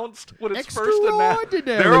announced, when it's first announced.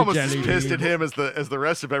 Extraordinary. they're almost Jelly as pissed bean. at him as the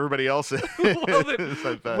rest of everybody else is. Well, It's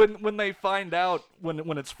like that. when they find out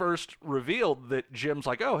when it's first revealed that Jim's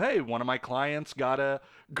like, oh hey, one of my clients got a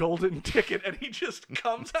golden ticket, and he just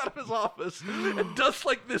comes out of his office and does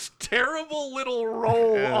like this terrible little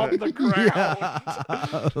roll on the ground.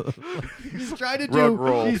 He's trying to Rug do.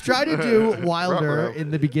 roll. He's trying to do Wilder Ruh-roh.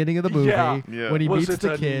 in the beginning of the movie Yeah. when he Was meets it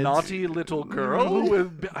the a kids. naughty little girl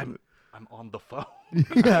with? I'm on the phone.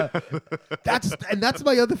 Yeah, that's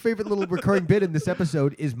my other favorite little recurring bit in this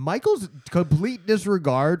episode is Michael's complete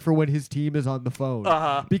disregard for when his team is on the phone.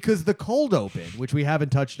 Because the cold open, which we haven't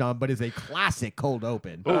touched on, but is a classic cold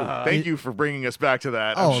open. Oh, thank you for bringing us back to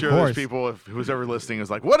that. Oh, I'm of sure course. there's people who's ever listening is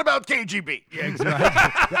like, what about KGB?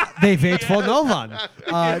 They wait for no one. What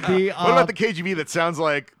about the KGB that sounds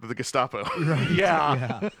like the Gestapo?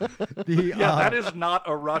 Yeah. That is not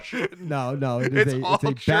a Russian. No, it is It's all it's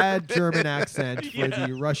a bad German accent for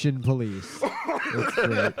the Russian police. It's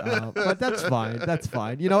great. But that's fine. That's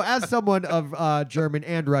fine. You know, as someone of German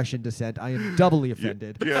and Russian descent, I am doubly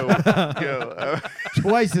offended.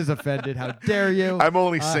 Twice as offended. How dare you? I'm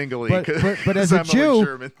only singly. But as a I'm only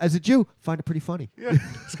German. Jew, find it pretty funny. Yeah,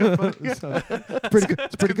 it's kind of funny. Yeah. So, pretty good.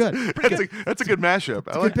 It's pretty good. That's a good mashup.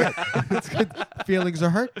 I like Good that. bit. It's good. Feelings are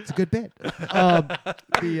hurt. It's a good bit.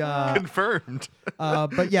 Confirmed.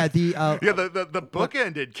 But yeah, The book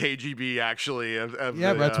ended KGB actually.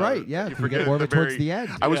 Yeah, that's right. Yeah, you we get forget more of it towards the end.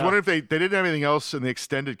 I was Yeah. wondering if they didn't have anything else in the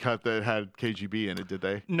extended cut that had KGB in it. Did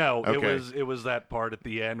they? No, Okay. it was that part at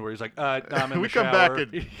the end where he's like, I'm in we the come shower.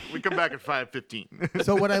 back at 5:15.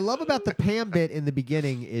 So what I love about the Pam bit in the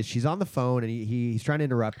beginning is she's on the phone and he's trying to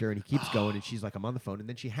interrupt her and he keeps going and she's like, I'm on the phone, and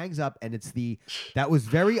then she hangs up and it's that was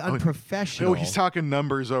very unprofessional. No, he's talking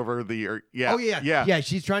numbers over yeah. Oh yeah.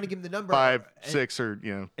 She's trying to give him the number 5, and, 6, or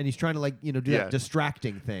and he's trying to do Yeah. that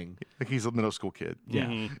distracting thing. like he's a middle school kid.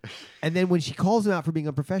 Yeah. And then when she calls him out for being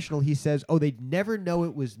unprofessional, he says, "Oh, they'd never know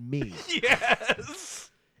it was me." Yes.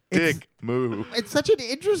 Dick move. It's such an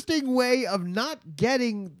interesting way of not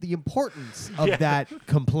getting the importance of that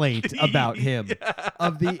complaint about him.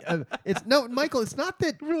 It's no, Michael. It's not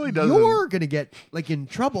that really doesn't. you're gonna get like in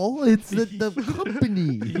trouble. It's the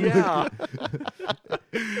company. Yeah.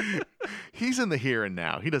 He's in the here and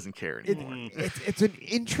now. He doesn't care anymore. It's an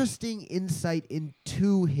interesting insight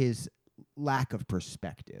into his lack of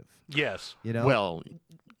perspective. Yes. You know. Well,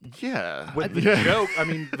 yeah. With the joke, I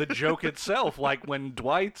mean, the joke itself, like when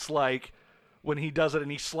Dwight's like, when he does it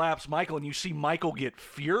and he slaps Michael, and you see Michael get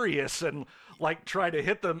furious and like try to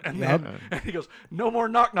hit them, and then and he goes, "No more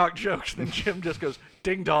knock knock jokes." And then Jim just goes,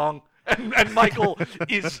 "Ding dong," and Michael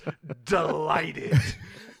is delighted.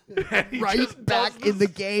 And he Right just back does in the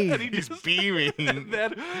game. And he He's just, beaming. and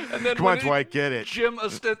then Come when on, Dwight, get it. Jim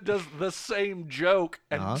does the same joke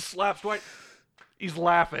and slaps Dwight. He's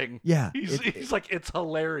laughing. Yeah, He's like, it's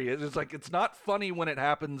hilarious. It's like, it's not funny when it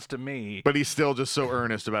happens to me. But he's still just so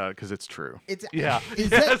earnest about it because it's true. Yeah.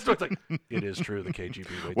 It's like, it is true. The KGB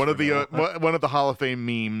waits One of for the no one. one of the Hall of Fame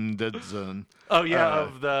meme that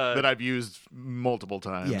I've used multiple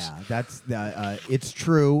times. Yeah, that's it's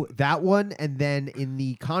true. That one, and then in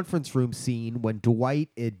the conference room scene when Dwight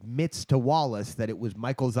admits to Wallace that it was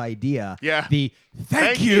Michael's idea. Yeah. The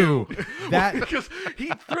thank you. That Because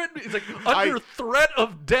he threatened me. He's like, under threat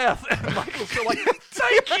of death. And Michael's still like,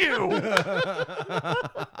 thank you.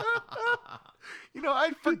 You know,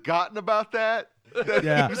 I'd forgotten about that. That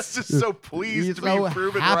Yeah. he was just so pleased he's to so be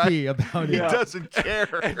proven happy right. about He it. doesn't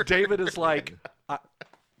care. And David is like,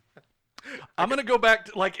 I'm going to go back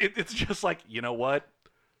to, like, it's just like, you know what?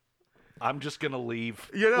 I'm just going to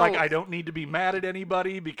leave. You know- like, I don't need to be mad at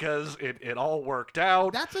anybody because it all worked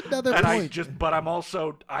out. That's another and point. But I'm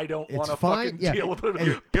also, I don't It's want to fine, fucking yeah. deal with it.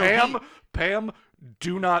 And- Pam,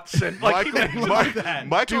 do not send, like,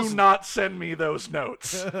 Michael's, do not send me those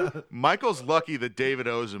notes. Michael's lucky that David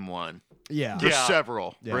owes him one. yeah. There's Yeah.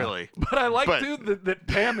 several, Yeah. really. But I like, But- too, that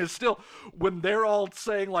Pam is still, when they're all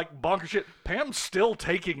saying, like, bonker shit, Pam's still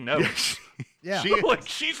taking notes. Yeah. She- Like,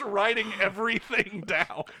 she's writing everything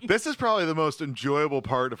down. This is probably the most enjoyable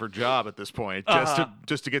part of her job at this point,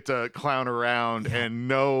 just to get to clown around and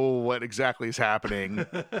know what exactly is happening.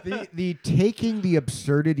 The taking the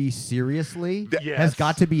absurdity seriously Yes. has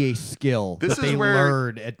got to be a skill This that is they where-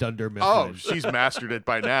 learn at Dunder Mifflin. Oh, she's mastered it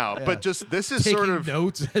by now. But just this is taking sort of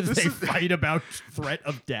notes as this they is- fight about threat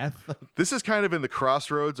of death. this is kind of in the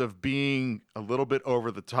crossroads of being a little bit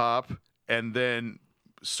over the top and then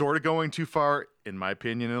sort of going too far, in my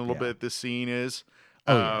opinion, in a little bit. This scene is,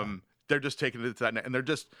 they're just taking it to that, and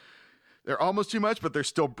they're almost too much, but there's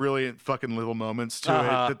still brilliant fucking little moments to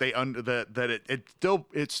it that they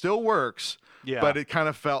it still works. Yeah. But it kind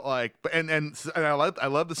of felt like, and I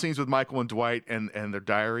love the scenes with Michael and Dwight and their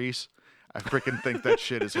diaries. I freaking think that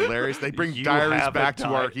shit is hilarious. They bring You diaries have a back to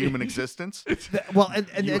our diary. human existence. Well, and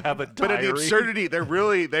You have a But diary. in the absurdity,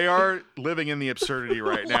 they are living in the absurdity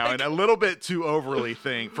right now, and a little bit too overly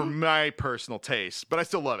thing for my personal taste. But I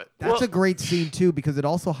still love it. That's a great scene too, because it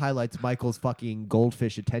also highlights Michael's fucking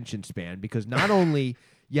goldfish attention span. Because not only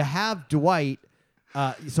you have Dwight,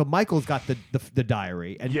 so Michael's got the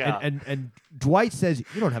diary, and Dwight says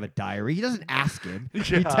you don't have a diary. He doesn't ask him.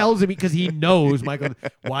 He tells him because he knows Michael.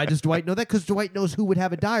 Why does Dwight know that? Because Dwight knows who would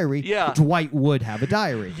have a diary. Yeah. Dwight would have a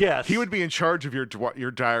diary. Yes. He would be in charge of your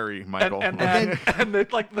diary, Michael. And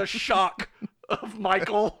like the shock of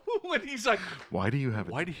Michael when he's like, why do you have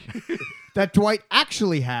it? why do you... That Dwight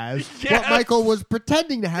actually has what Yes. Michael was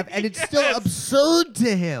pretending to have, and it's still Yes. absurd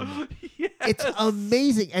to him. Yes. It's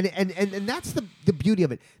amazing, and that's the beauty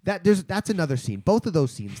of it. That's another scene. Both of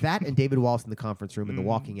those scenes, that and David Wallace in the conference room and the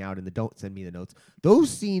walking out and the don't send me the notes. Those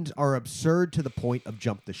scenes are absurd to the point of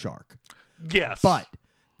jump the shark. Yes. But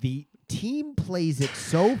the team plays it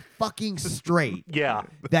so fucking straight Yeah.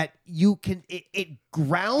 that you can it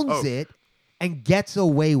grounds it and gets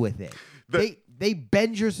away with it. They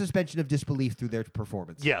bend your suspension of disbelief through their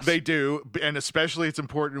performance. Yes. They do, and especially it's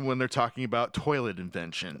important when they're talking about toilet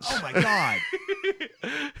inventions Oh my god.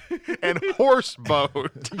 and horse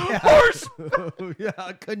boat. Horse. Yeah,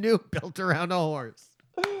 a canoe built around a horse.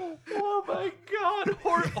 Oh my god.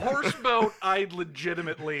 Horse boat. I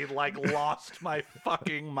legitimately lost my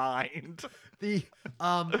fucking mind.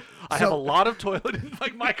 I have a lot of toilet.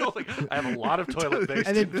 Like Michael's like, I have a lot of toilet based.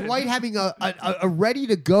 And then Dwight having a ready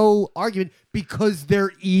to go argument because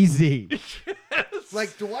they're easy.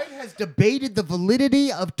 Like Dwight has debated the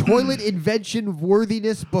validity of toilet invention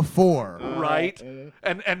worthiness before. Right,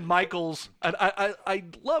 and Michael's. And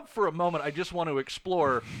I'd love for a moment. I just want to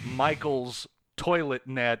explore Michael's toilet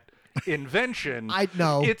net invention. I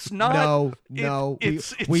know. It's not. No.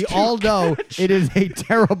 It's we to all know catch- it is a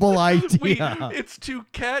terrible idea. It's to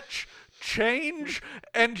catch change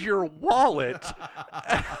and your wallet.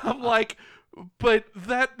 I'm like, but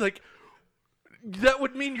that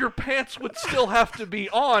would mean your pants would still have to be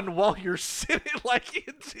on while you're sitting. Like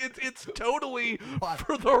it's totally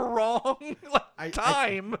for the wrong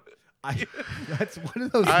time. That's one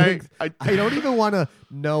of those I- things. I don't even want to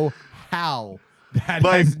know how that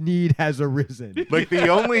Like- need has arisen. Like the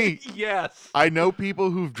only Yes. I know people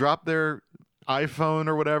who've dropped their iPhone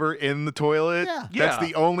or whatever in the toilet. Yeah. That's Yeah.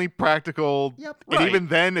 the only practical. Yep. And Right. even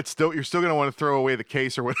then, you're still going to want to throw away the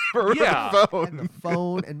case or whatever. Yeah. The phone. And the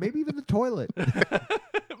phone, and maybe even the toilet.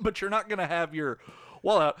 But you're not gonna have your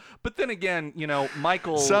wallet out. But then again,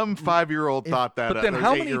 Michael. Some 5-year-old thought that. But then or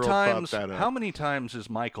how many 8-year-old times? thought that How many times is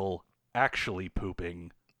Michael actually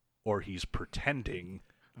pooping, or he's pretending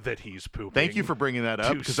that he's pooping. Thank you for bringing that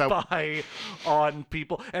up, to spy on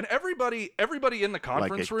people, and everybody in the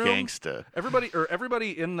conference room, gangsta.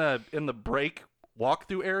 Everybody in the break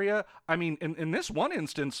walkthrough area. I mean, in this one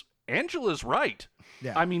instance, Angela's right.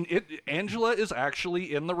 Yeah. I mean, Angela is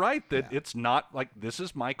actually in the right that it's not like this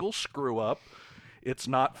is Michael's screw up. It's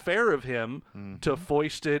not fair of him to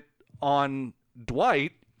foist it on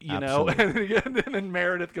Dwight. You know, and then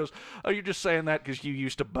Meredith goes, "Oh, you're just saying that because you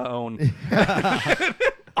used to bone."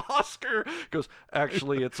 Oscar goes,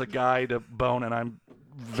 "Actually, it's a guy to bone, and I'm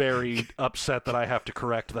very upset that I have to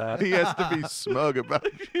correct that." He has to be smug about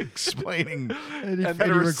explaining and he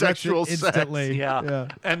heterosexual regrets it sex. instantly. Yeah.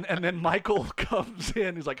 And then Michael comes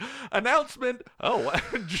in. He's like, announcement. Oh,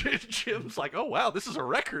 Jim's like, oh, wow, this is a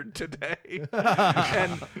record today.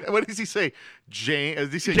 And What does he say? James?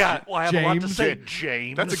 Does he say yeah, well, I have a lot to James? say,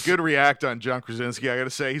 James. That's a good react on John Krasinski, I got to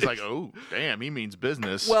say. He's like, oh, damn, he means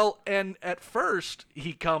business. Well, and at first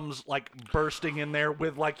he comes like bursting in there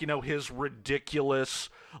with like, you know, his ridiculous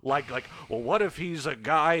like, well, what if he's a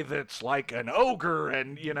guy that's like an ogre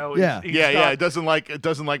and, you know, Yeah. he's yeah, not- it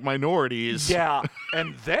doesn't like minorities. Yeah.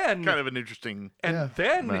 And then Kind of an interesting. And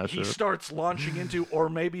then he Mashup. starts launching into, or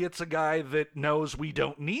maybe it's a guy that knows we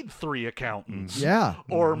don't need 3 accountants. Yeah.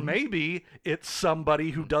 Or maybe it's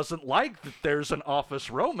somebody who doesn't like that there's an office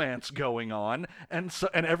romance going on, and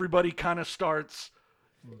everybody kind of starts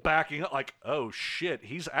backing up, like, oh shit,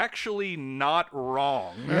 he's actually not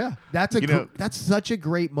wrong. Yeah, that's that's such a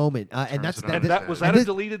great moment, and that's it on And that was and that a this-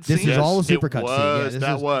 deleted This scene? is all a Yes, supercut it scene. Yeah, was. this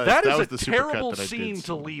That is- was. That is was a the supercut terrible that I did scene see.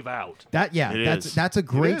 to leave out. That yeah, It that's is. that's a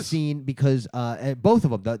great is. scene because both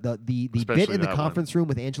of them, the bit Especially in the that conference room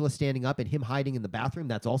with Angela standing up and him hiding in the bathroom,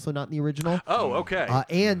 that's also not in the original. Oh, okay.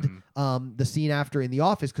 And the scene after in the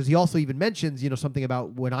office, because he also even mentions, you know, something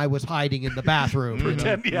about when I was hiding in the bathroom. you know?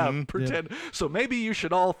 Pretend, pretend. So maybe you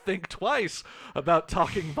should all think twice about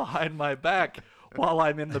talking behind my back while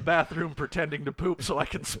I'm in the bathroom pretending to poop so I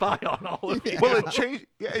can spy on all of you. Well,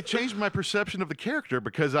 it changed my perception of the character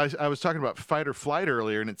because I was talking about fight or flight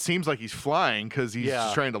earlier, and it seems like he's flying because he's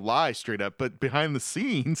just trying to lie straight up. But behind the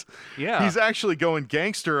scenes, he's actually going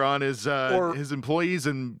gangster on his employees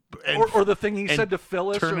and or the thing he said to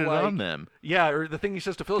Phyllis, turning or it like, on them. Yeah, or the thing he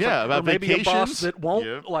says to Phyllis, Yeah, like, about or maybe a boss vacations. that won't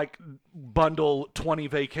Yep. like bundle 20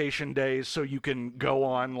 vacation days so you can go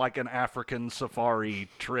on like an African safari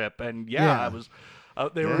trip. And Yeah. I was.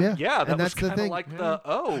 They were, Yeah. that And was that's the kind of thing. like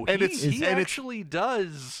And he it's- actually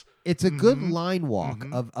does. It's a good line walk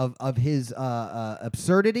of his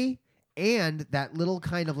absurdity and that little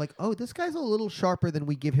kind of like, oh, this guy's a little sharper than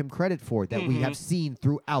we give him credit for that we have seen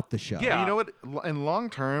throughout the show. Yeah. You know what? In long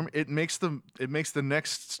term, it makes the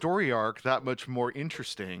next story arc that much more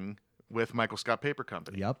interesting with Michael Scott Paper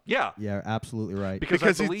Company. Yep. Yeah. Yeah, absolutely right. Because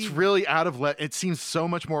Because I it's believe, really out of it seems so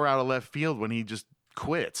much more out of left field when he just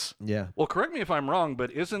quits. Yeah. well, correct me if I'm wrong,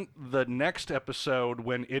 but isn't the next episode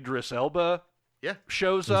when Idris Elba Yeah.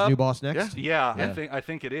 shows His up? new boss next? Yeah, Yeah. I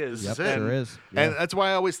think it is. Yep, it. sure is. And Yeah. that's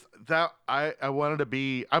why I always I wanted to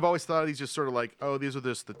be. I've always thought he's just sort of like, oh, these are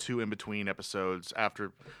just the 2 in between episodes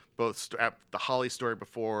after both the Holly story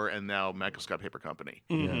before and now Michael Scott Paper Company.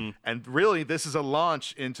 Mm-hmm. And really, this is a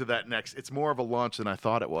launch into that next. It's more of a launch than I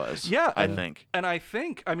thought it was. Yeah, I think. And I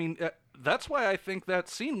think, I mean, that's why I think that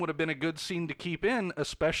scene would have been a good scene to keep in,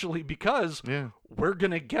 especially because we're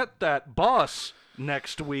going to get that boss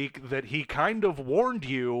next week that he kind of warned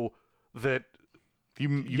you that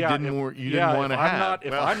You didn't want to have.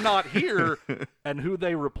 If I'm not here and who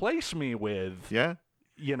they replace me with, Yeah.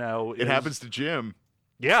 you know. It happens to Jim.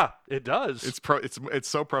 Yeah, it does. It's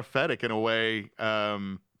so prophetic in a way,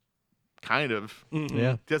 kind of.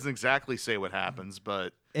 Yeah. Doesn't exactly say what happens,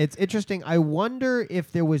 but It's interesting. I wonder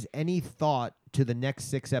if there was any thought to the next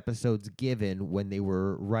 6 episodes given when they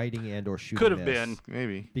were writing and or shooting Could have this. been.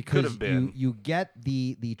 maybe. Because have been. you get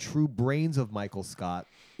the true brains of Michael Scott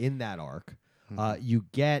in that arc. You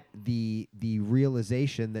get the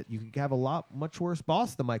realization that you could have a much worse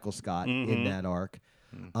boss than Michael Scott in that arc.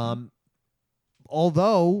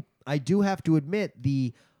 Although I do have to admit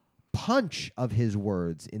the punch of his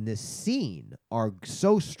words in this scene are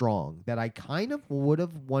so strong that I kind of would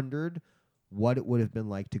have wondered what it would have been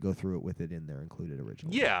like to go through it with it in there included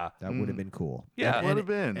originally. Yeah. That would have been cool. Yeah. And- Would have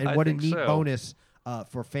been. And I what a think neat so. bonus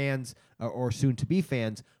for fans or soon-to-be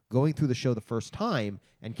fans going through the show the first time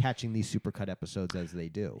and catching these supercut episodes as they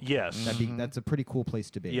do. Yes. That's a pretty cool place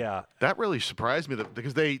to be. Yeah. That really surprised me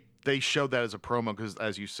because they showed that as a promo because,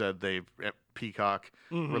 as you said, Peacock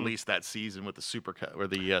released that season with the supercut or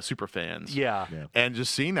the super fans. Yeah. And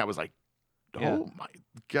just seeing that was like, oh Yeah. my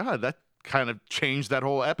god, that kind of changed that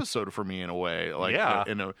whole episode for me in a way. Like, Yeah.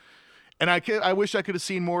 And I wish I could have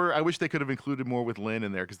seen more. I wish they could have included more with Lynn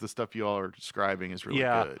in there because the stuff you all are describing is really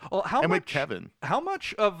good. Well, with Kevin. How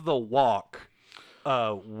much of the walk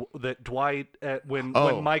that Dwight when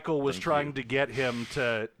Michael was trying to get him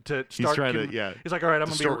to start, he's trying to he's like, all right, I'm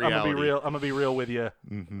gonna be real with you.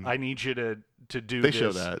 Mm-hmm. I need you to do they this.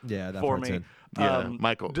 show that. Yeah, that's for what's me. in. Yeah,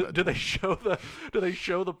 Michael. Do they show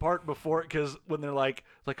the part before it? Because when they're like,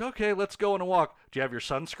 okay, let's go on a walk. Do you have your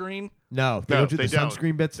sunscreen? No, they don't do the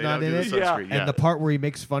sunscreen bit's They not don't in do it. the sunscreen, And the part where he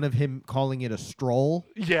makes fun of him calling it a stroll.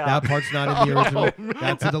 Yeah. That part's not in the original.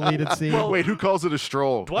 That's a deleted scene. Wait, who calls it a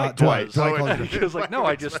stroll? Dwight Dwight. does. Dwight calls And it a he was like, no,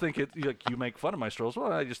 I just think it. Like, you make fun of my strolls.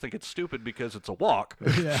 Well, I just think it's stupid because it's a walk.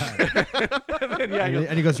 Yeah. And then,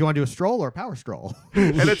 And he goes, "You want to do a stroll or a power stroll?"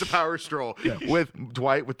 And it's a power stroll with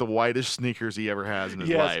Dwight with the whitest sneakers he ever has in his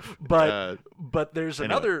life. But there's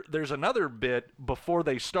another bit before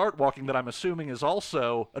they start walking that I'm assuming is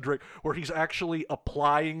also a drink where he's actually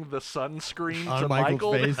applying the sunscreen On to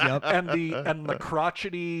Michael's face, yep. and the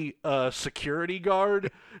crotchety security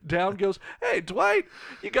guard down goes, "Hey Dwight,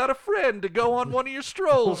 you got a friend to go on one of your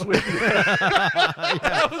strolls with you."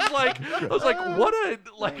 I was like, what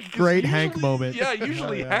a Great Hank moment. Yeah,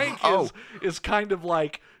 usually Hank is kind of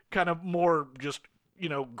more just,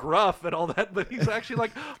 gruff and all that, but he's actually like,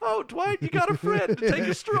 "Oh, Dwight, you got a friend to take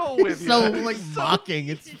a stroll with you." So mocking.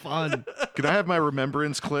 It's fun. Can I have my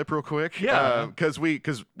remembrance clip real quick? Yeah. Because we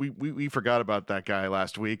forgot about that guy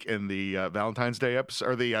last week in the Valentine's Day episode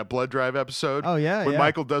or the blood drive episode. Oh, yeah, when yeah.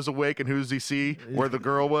 Michael does awake and who does he see? Where the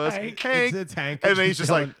girl was? Hank. It's Hank. And then he's just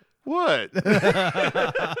like, "What?"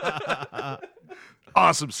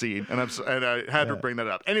 Awesome scene, and I had to bring that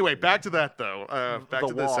up. Anyway, back to that though. Back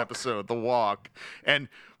to this episode, the walk, and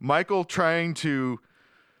Michael trying to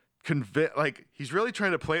convince, he's really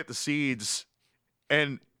trying to plant the seeds,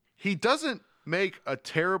 and he doesn't make a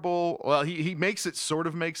terrible. Well, he makes it sort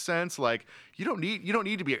of make sense. Like you don't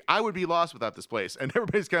need to be. I would be lost without this place, and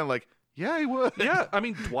everybody's kind of like, yeah, he would. Yeah, I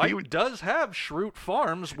mean, Dwight does have Schrute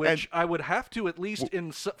Farms, which I would have to, at least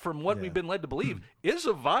from what we've been led to believe, is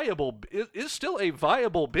still a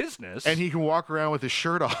viable business. And he can walk around with his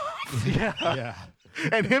shirt off. Yeah.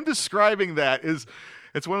 And him describing that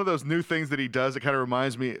it's one of those new things that he does. It kind of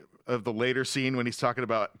reminds me of the later scene when he's talking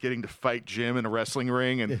about getting to fight Jim in a wrestling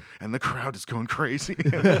ring, and the crowd is going crazy.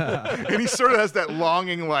 And he sort of has that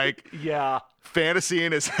longing, fantasy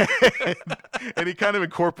in his head, and he kind of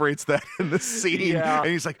incorporates that in the scene. And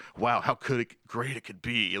he's like, "Wow, how great it could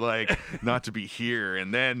be, not to be here."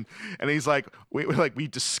 And he's like, we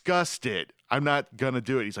discussed it. I'm not gonna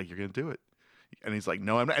do it. He's like, "You're gonna do it." And he's like,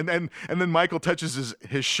 "No, I'm not." And then Michael touches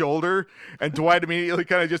his shoulder, and Dwight immediately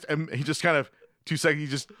kind of just kind of 2 seconds, he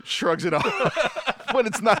just shrugs it off when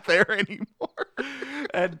it's not there anymore.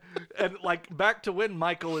 And back to when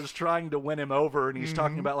Michael is trying to win him over, and he's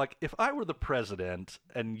talking about if I were the president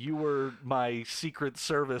and you were my Secret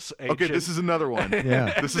Service agent. Okay, this is another one.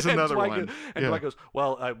 Yeah, this is another one. Dwight goes,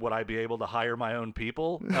 "Well, would I be able to hire my own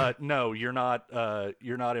people?" No, you're not.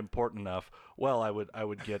 You're not important enough. Well, I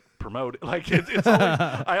would get promoted. It's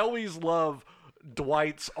always, I always love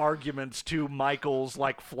Dwight's arguments to Michael's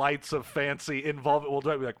flights of fancy involvement. Well,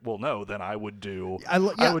 Dwight would be like, "Well, no, then I would do I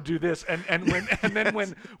would do this." And then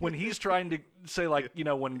when he's trying to say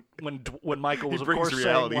when Michael was of course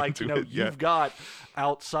saying you've got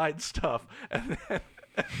outside stuff, and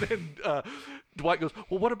then Dwight goes,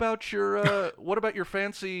 "Well, what about your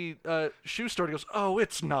fancy shoe store?" He goes, "Oh,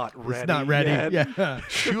 it's not ready. It's not ready. Yet." Yeah.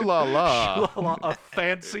 Shoo la la. A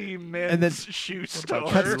fancy men's shoe store.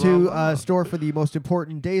 Cuts to a store for the most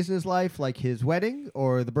important days in his life, like his wedding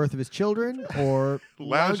or the birth of his children or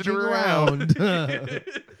Lounging around.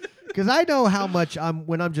 Because I know how much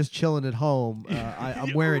when I'm just chilling at home,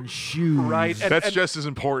 I'm wearing shoes. Right. That's just as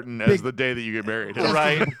important as the day that you get married.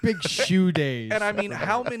 Right. Big shoe days. And I mean,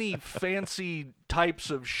 how many fancy types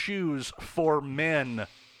of shoes for men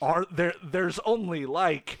are there? There's only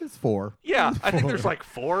it's 4. Yeah, I think there's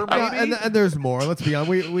 4 maybe. And there's more. Let's be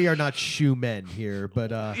honest. We are not shoe men here,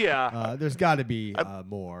 but there's got to be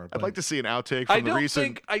more. I'd like to see an outtake from the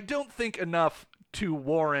recent. I don't think enough to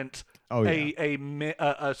warrant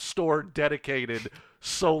a store dedicated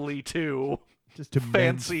solely to just to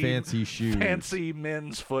fancy shoes, fancy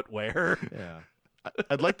men's footwear. Yeah.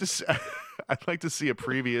 I'd like to see a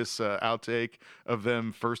previous outtake of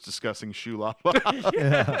them first discussing Shoo La La.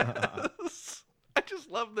 Yes. I just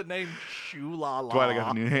love the name Shoo La La. Dwight, I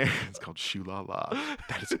got the new name. It's called Shoo La La.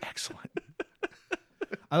 That is excellent.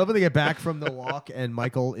 I love when they get back from the walk and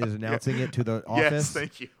Michael is announcing it to the office. Yes,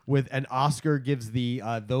 thank you. With an Oscar gives the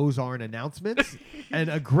 "those aren't announcements," and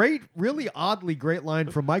a really oddly great line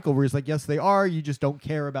from Michael where he's like, "Yes, they are. You just don't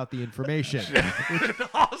care about the information."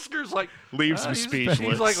 Oscar's like Leaves him speechless.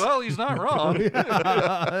 He's like, well, he's not wrong.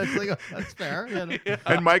 It's like, that's fair. And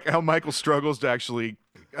how Michael struggles to actually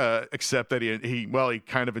accept that he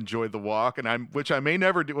kind of enjoyed the walk, and which I may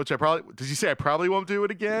never do. Which I probably does he say I probably won't do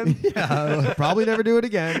it again? Yeah, probably never do it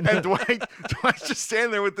again. And Dwight's just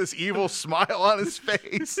standing there with this evil smile on his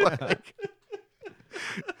face, like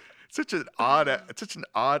such an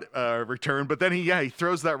odd return. But then he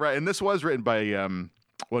throws that right, and this was written by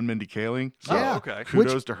one Mindy Kaling. So Yeah. Okay.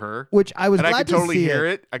 kudos to her. Which I was and glad I could to totally see hear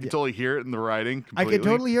it. it. I could totally hear it in the writing. I Completely. can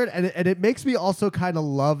totally hear it, and it makes me also kind of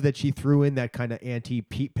love that she threw in that kind of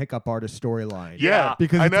anti-pickup artist storyline. Yeah,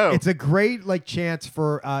 because I know. it's a great chance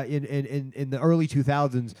for in the early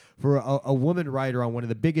 2000s for a woman writer on one of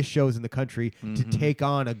the biggest shows in the country to take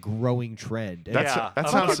on a growing trend. And That a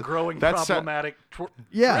sounds- growing that's- problematic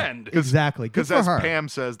yeah, trend. exactly. Good Because for as her. Pam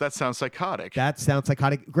says, that sounds psychotic. That sounds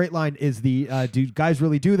psychotic. Great line is the do guys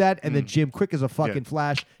really do that? And then Jim, quick as a fucking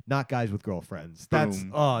flash, not guys with girlfriends. That's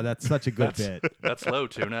Boom. that's such a good bit. That's low,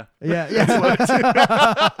 Tuna. Yeah.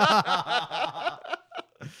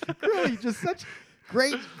 Really, just such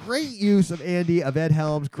great use of Andy, of Ed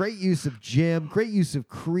Helms, great use of Jim, great use of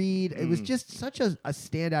Creed. It was just such a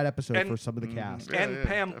standout episode for some of the cast. And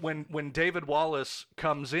Pam, when David Wallace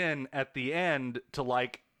comes in at the end to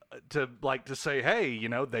say, hey,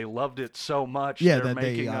 they loved it so much. Yeah, they're that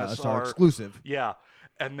making they us are our exclusive. Yeah,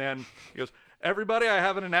 and then he goes, everybody, I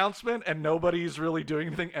have an announcement, and nobody's really doing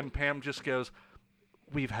anything. And Pam just goes,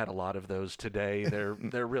 we've had a lot of those today. They're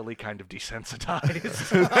really kind of desensitized.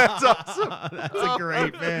 That's awesome. That's a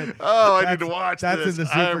great bit. Oh, I need to watch That's this. in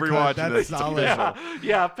the I'm super rewatching cut. this. That's solid.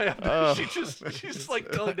 Yeah, Pam. She's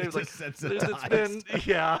like telling Dave, like, it's been,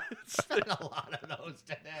 it's been a lot of those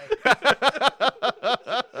today.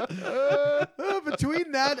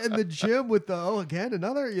 Between that and the Jim with again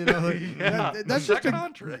another, that's just second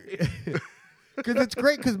entree. Because it's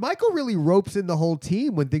great because Michael really ropes in the whole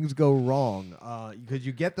team when things go wrong. Because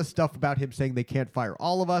you get the stuff about him saying they can't fire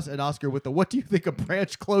all of us, and Oscar with the what do you think a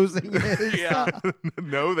branch closing is? Yeah.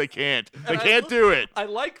 No, they can't. They And can't do it. I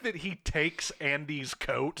like that he takes Andy's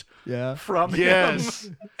coat Yeah. from Yes.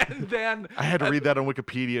 him, and then I had to read that on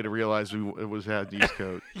Wikipedia to realize it was Andy's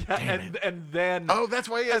coat. and then Oh, that's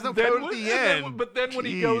why he has no and then coat at when- the and then- end. but then when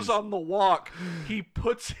he Jeez. goes on the walk, he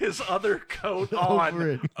puts his other coat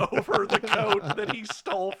on over the coat that he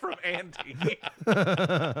stole from Andy.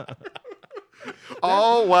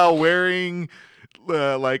 All while wearing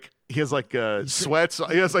he has sweats.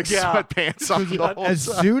 He has sweatpants on the whole As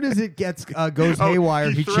time. soon as it goes haywire,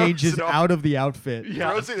 he he throws changes it off. out of the outfit.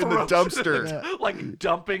 Throws it in the dumpster. Like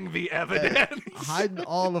dumping the evidence. Hiding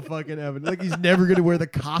all the fucking evidence. Like he's never gonna wear the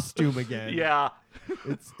costume again. Yeah.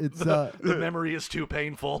 It's The memory is too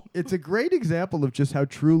painful. it's a great example of just how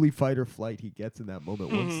truly fight or flight he gets in that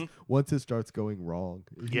moment once it starts going wrong.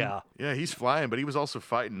 Yeah. Yeah, he's flying, but he was also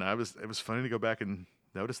fighting. It was funny to go back and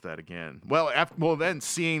notice that again. Well, then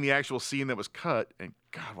seeing the actual scene that was cut, and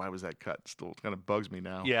God, why was that cut? Still kind of bugs me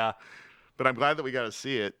now. Yeah. But I'm glad that we got to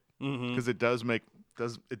see it because it does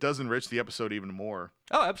enrich the episode even more.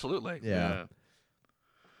 Oh, absolutely. Yeah.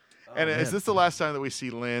 And man. is this the last time that we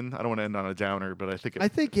see Lynn? I don't want to end on a downer, but I think it I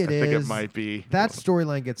think it is. might be. That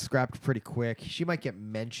storyline gets scrapped pretty quick. She might get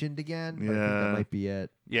mentioned again, but I think that Yeah. might be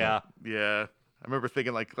it. Yeah. Yeah. I remember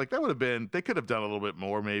thinking like that would have been, they could have done a little bit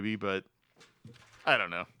more maybe, but I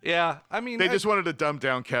don't know. Yeah. I mean, They just wanted to dumb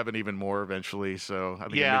down Kevin even more eventually, so I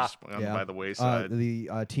think it just went by the wayside. The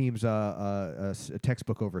team's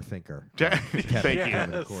textbook overthinker. Thank you.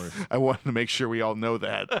 Kevin, of course. I wanted to make sure we all know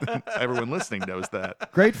that. Everyone listening knows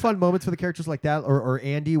that. Great fun moments for the characters like that, or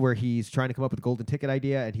Andy, where he's trying to come up with a golden ticket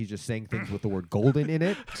idea and he's just saying things with the word golden in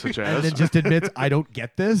it, Such and as then just admits, I don't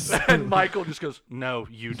get this. And Michael just goes, no,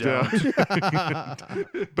 you don't.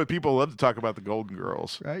 But people love to talk about the Golden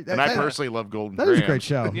Girls. Right? And I personally love Golden That is a Grahams. great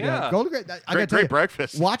show. Yeah. Golden Great. I gotta tell Great you,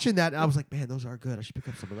 breakfast. Watching that, I was like, man, those are good. I should pick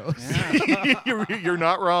up some of those. You're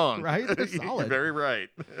not wrong. Right? They're You're solid. very right.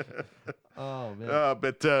 Oh man.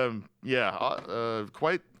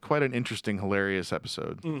 Quite an interesting, hilarious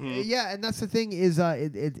episode. Yeah, and that's the thing is,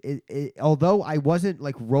 although I wasn't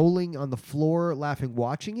like rolling on the floor laughing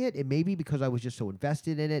watching it, it may be because I was just so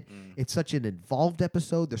invested in it. It's such an involved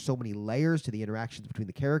episode. There's so many layers to the interactions between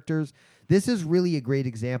the characters. This is really a great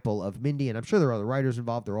example of Mindy, and I'm sure there are other writers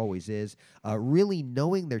involved. There always is. Really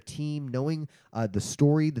knowing their team, knowing the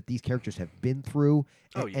story that these characters have been through,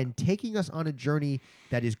 and taking us on a journey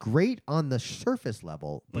that is great on the surface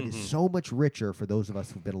level, but is so much richer for those of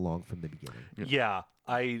us who've been along from the beginning. Yeah,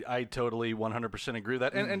 I totally 100% agree with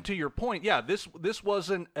that. And to your point, yeah, this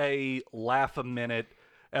wasn't a laugh a minute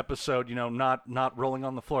episode, not rolling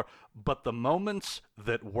on the floor, but the moments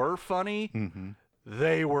that were funny,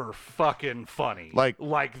 they were fucking funny.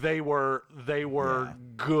 Like they were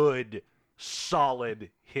good, solid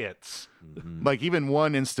hits. Like even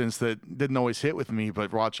one instance that didn't always hit with me,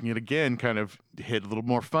 but watching it again kind of hit a little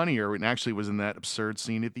more funnier, and actually was in that absurd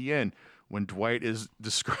scene at the end when Dwight is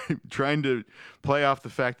trying to play off the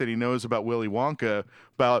fact that he knows about Willy Wonka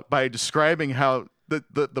by describing how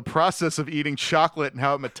the process of eating chocolate and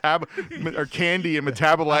how it or candy and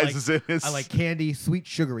metabolizes it. I like candy, sweet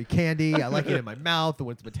sugary candy. I like it in my mouth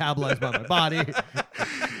when it's metabolized by my body.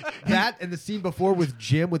 That and the scene before with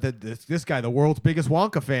Jim with this guy, the world's biggest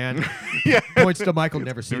Wonka fan, points to Michael,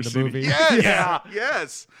 never seen the movie. Yes,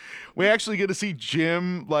 yes. We actually get to see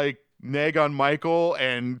Jim like nag on Michael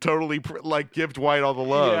and totally give Dwight all the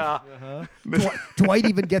love. Yeah. Dwight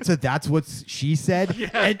even gets a "that's what she said,"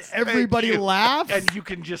 and everybody laughs. And you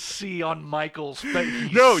can just see on Michael's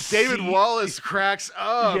face. No, David Wallace cracks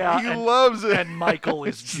up. Yeah, he loves it. And Michael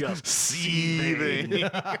is just seething.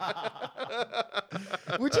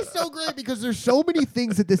 Which is so great because there's so many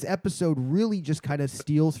things that this episode really just kind of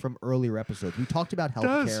steals from earlier episodes. We talked about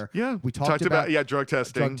healthcare. Yeah. We talked about drug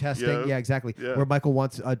testing. Drug testing. Yeah, exactly. Yeah. Where Michael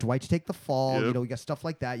wants Dwight to take the fall. Yep. You know, we got stuff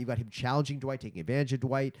like that. You got him challenging Dwight, taking advantage of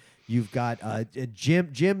Dwight. You've got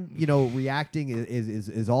Jim, you know, reacting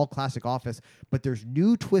is all classic Office, but there's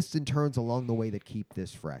new twists and turns along the way that keep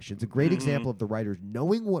this fresh. It's a great example of the writers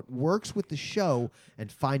knowing what works with the show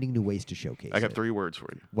and finding new ways to showcase it. I got 3 words for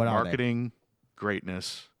you. What are they? Marketing,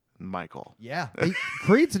 greatness, Michael. Yeah.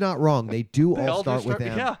 Creed's not wrong. They do all start with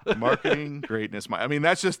them. Yeah. Marketing, greatness. I mean,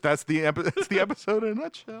 that's the episode in a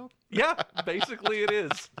nutshell. Yeah, basically it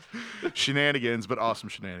is. Shenanigans, but awesome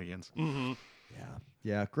shenanigans. Mm-hmm.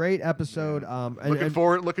 Yeah, great episode.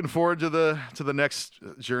 Looking forward to the next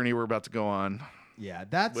journey we're about to go on. Yeah,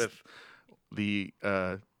 that's with the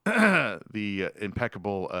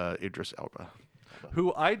impeccable Idris Elba.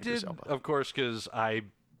 Who I did, of course, because I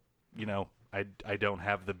don't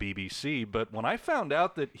have the BBC, but when I found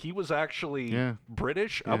out that he was actually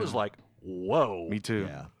British, I was like, whoa. Me too.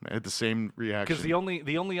 Yeah. I had the same reaction. Because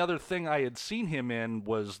the only other thing I had seen him in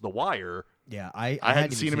was The Wire. Yeah, I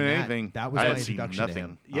hadn't seen him in anything. That was I my hadn't seen introduction to nothing.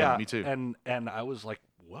 him. Yeah, me too. And I was like,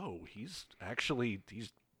 whoa, he's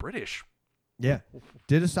British. Yeah,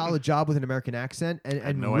 did a solid job with an American accent,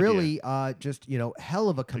 and no really just hell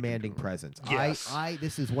of a commanding presence. Yes.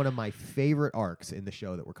 This is one of my favorite arcs in the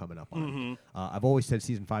show that we're coming up on. Mm-hmm. I've always said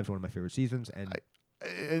season 5 is one of my favorite seasons,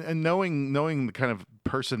 And knowing the kind of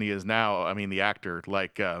person he is now, I mean, the actor,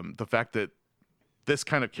 the fact that this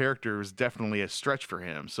kind of character is definitely a stretch for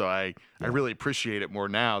him. So I really appreciate it more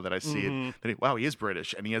now that I see it. That he is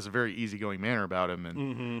British and he has a very easygoing manner about him,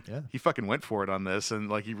 and he fucking went for it on this,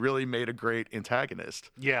 and he really made a great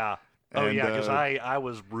antagonist. Yeah. Because I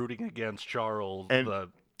was rooting against Charles the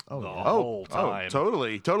whole time.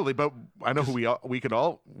 Totally. But I know who we could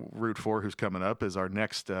all root for. Who's coming up is our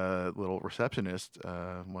next little receptionist,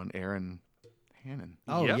 one Aaron Hannon.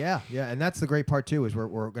 Oh, Yep. yeah, and that's the great part too, is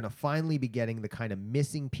we're going to finally be getting the kind of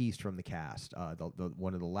missing piece from the cast, the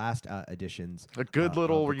one of the last additions. A good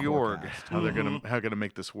little of the core reorg. cast. How they're gonna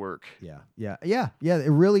make this work. Yeah.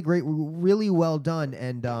 Really great, really well done,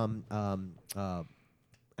 and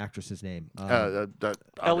actress's name.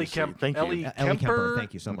 Ellie Kemper. Thank you. Ellie Kemper.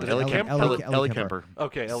 Thank you so much. Ellie Ellie Kemper.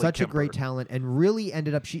 Okay, Ellie Such Kemper. a great talent, and really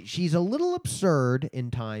ended up. She's a little absurd in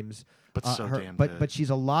times, But so damn but good. but she's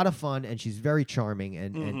a lot of fun, and she's very charming,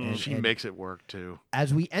 and She makes it work too.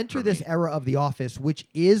 as we enter this era of The Office, which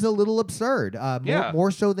is a little absurd,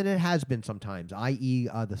 more so than it has been sometimes, i.e.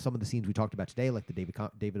 Some of the scenes we talked about today, like the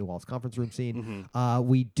David Wallace conference room scene,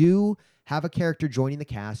 we do have a character joining the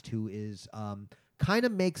cast who is kind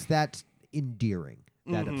of makes that endearing,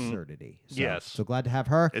 that absurdity. So glad to have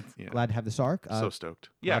her. Glad to have this arc. So stoked.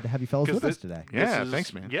 Glad to have you fellas with us today. Yeah,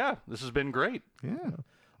 thanks, man. Yeah, this has been great. Yeah.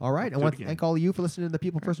 All right. I do want it to again. thank all of you for listening to the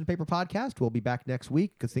People Person Paper podcast. We'll be back next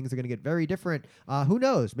week because things are going to get very different. Who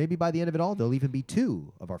knows? Maybe by the end of it all, there'll even be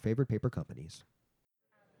 2 of our favorite paper companies.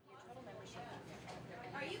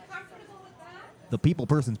 Are you comfortable with that? The People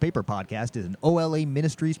Persons Paper podcast is an OLA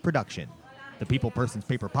Ministries production. The People Persons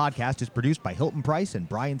Paper podcast is produced by Hilton Price and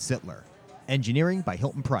Brian Sittler. Engineering by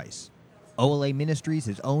Hilton Price. OLA Ministries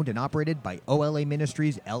is owned and operated by OLA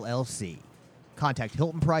Ministries, LLC. Contact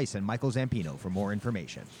Hilton Price and Michael Zampino for more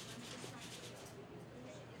information.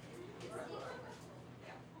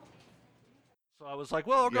 So I was like,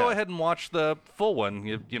 well, I'll go ahead and watch the full one.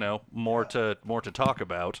 You know, more to talk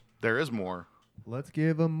about. There is more. Let's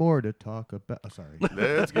give them more to talk about. Oh, sorry.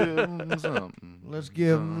 Let's give them something. Let's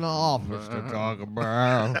give them the office to talk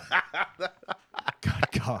about.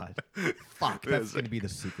 God. Fuck, that's going to be the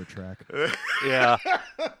secret track. Yeah.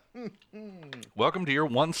 Welcome to your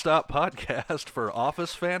one-stop podcast for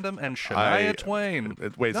Office fandom and Shania Twain.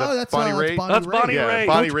 Wait, is No, that that's Bonnie Raitt? That's Bonnie Yeah, Raitt.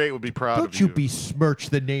 Bonnie Raitt would be proud Don't of you besmirch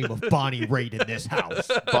the name of Bonnie Raitt in this house.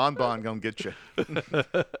 Bon gonna get you.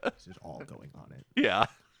 This is all going on it. Yeah.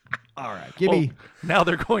 All right, give me. Now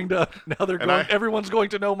they're going to. Everyone's going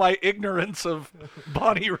to know my ignorance of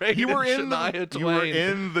Bonnie Raitt You were and in Shania the, Twain. you were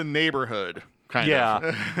in the neighborhood, kind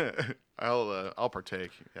Yeah. of. I'll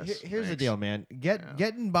partake. Yes, Here's the thanks. deal, man.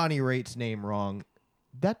 Getting Bonnie Raitt's name wrong,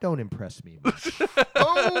 that don't impress me much.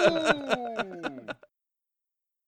 Oh!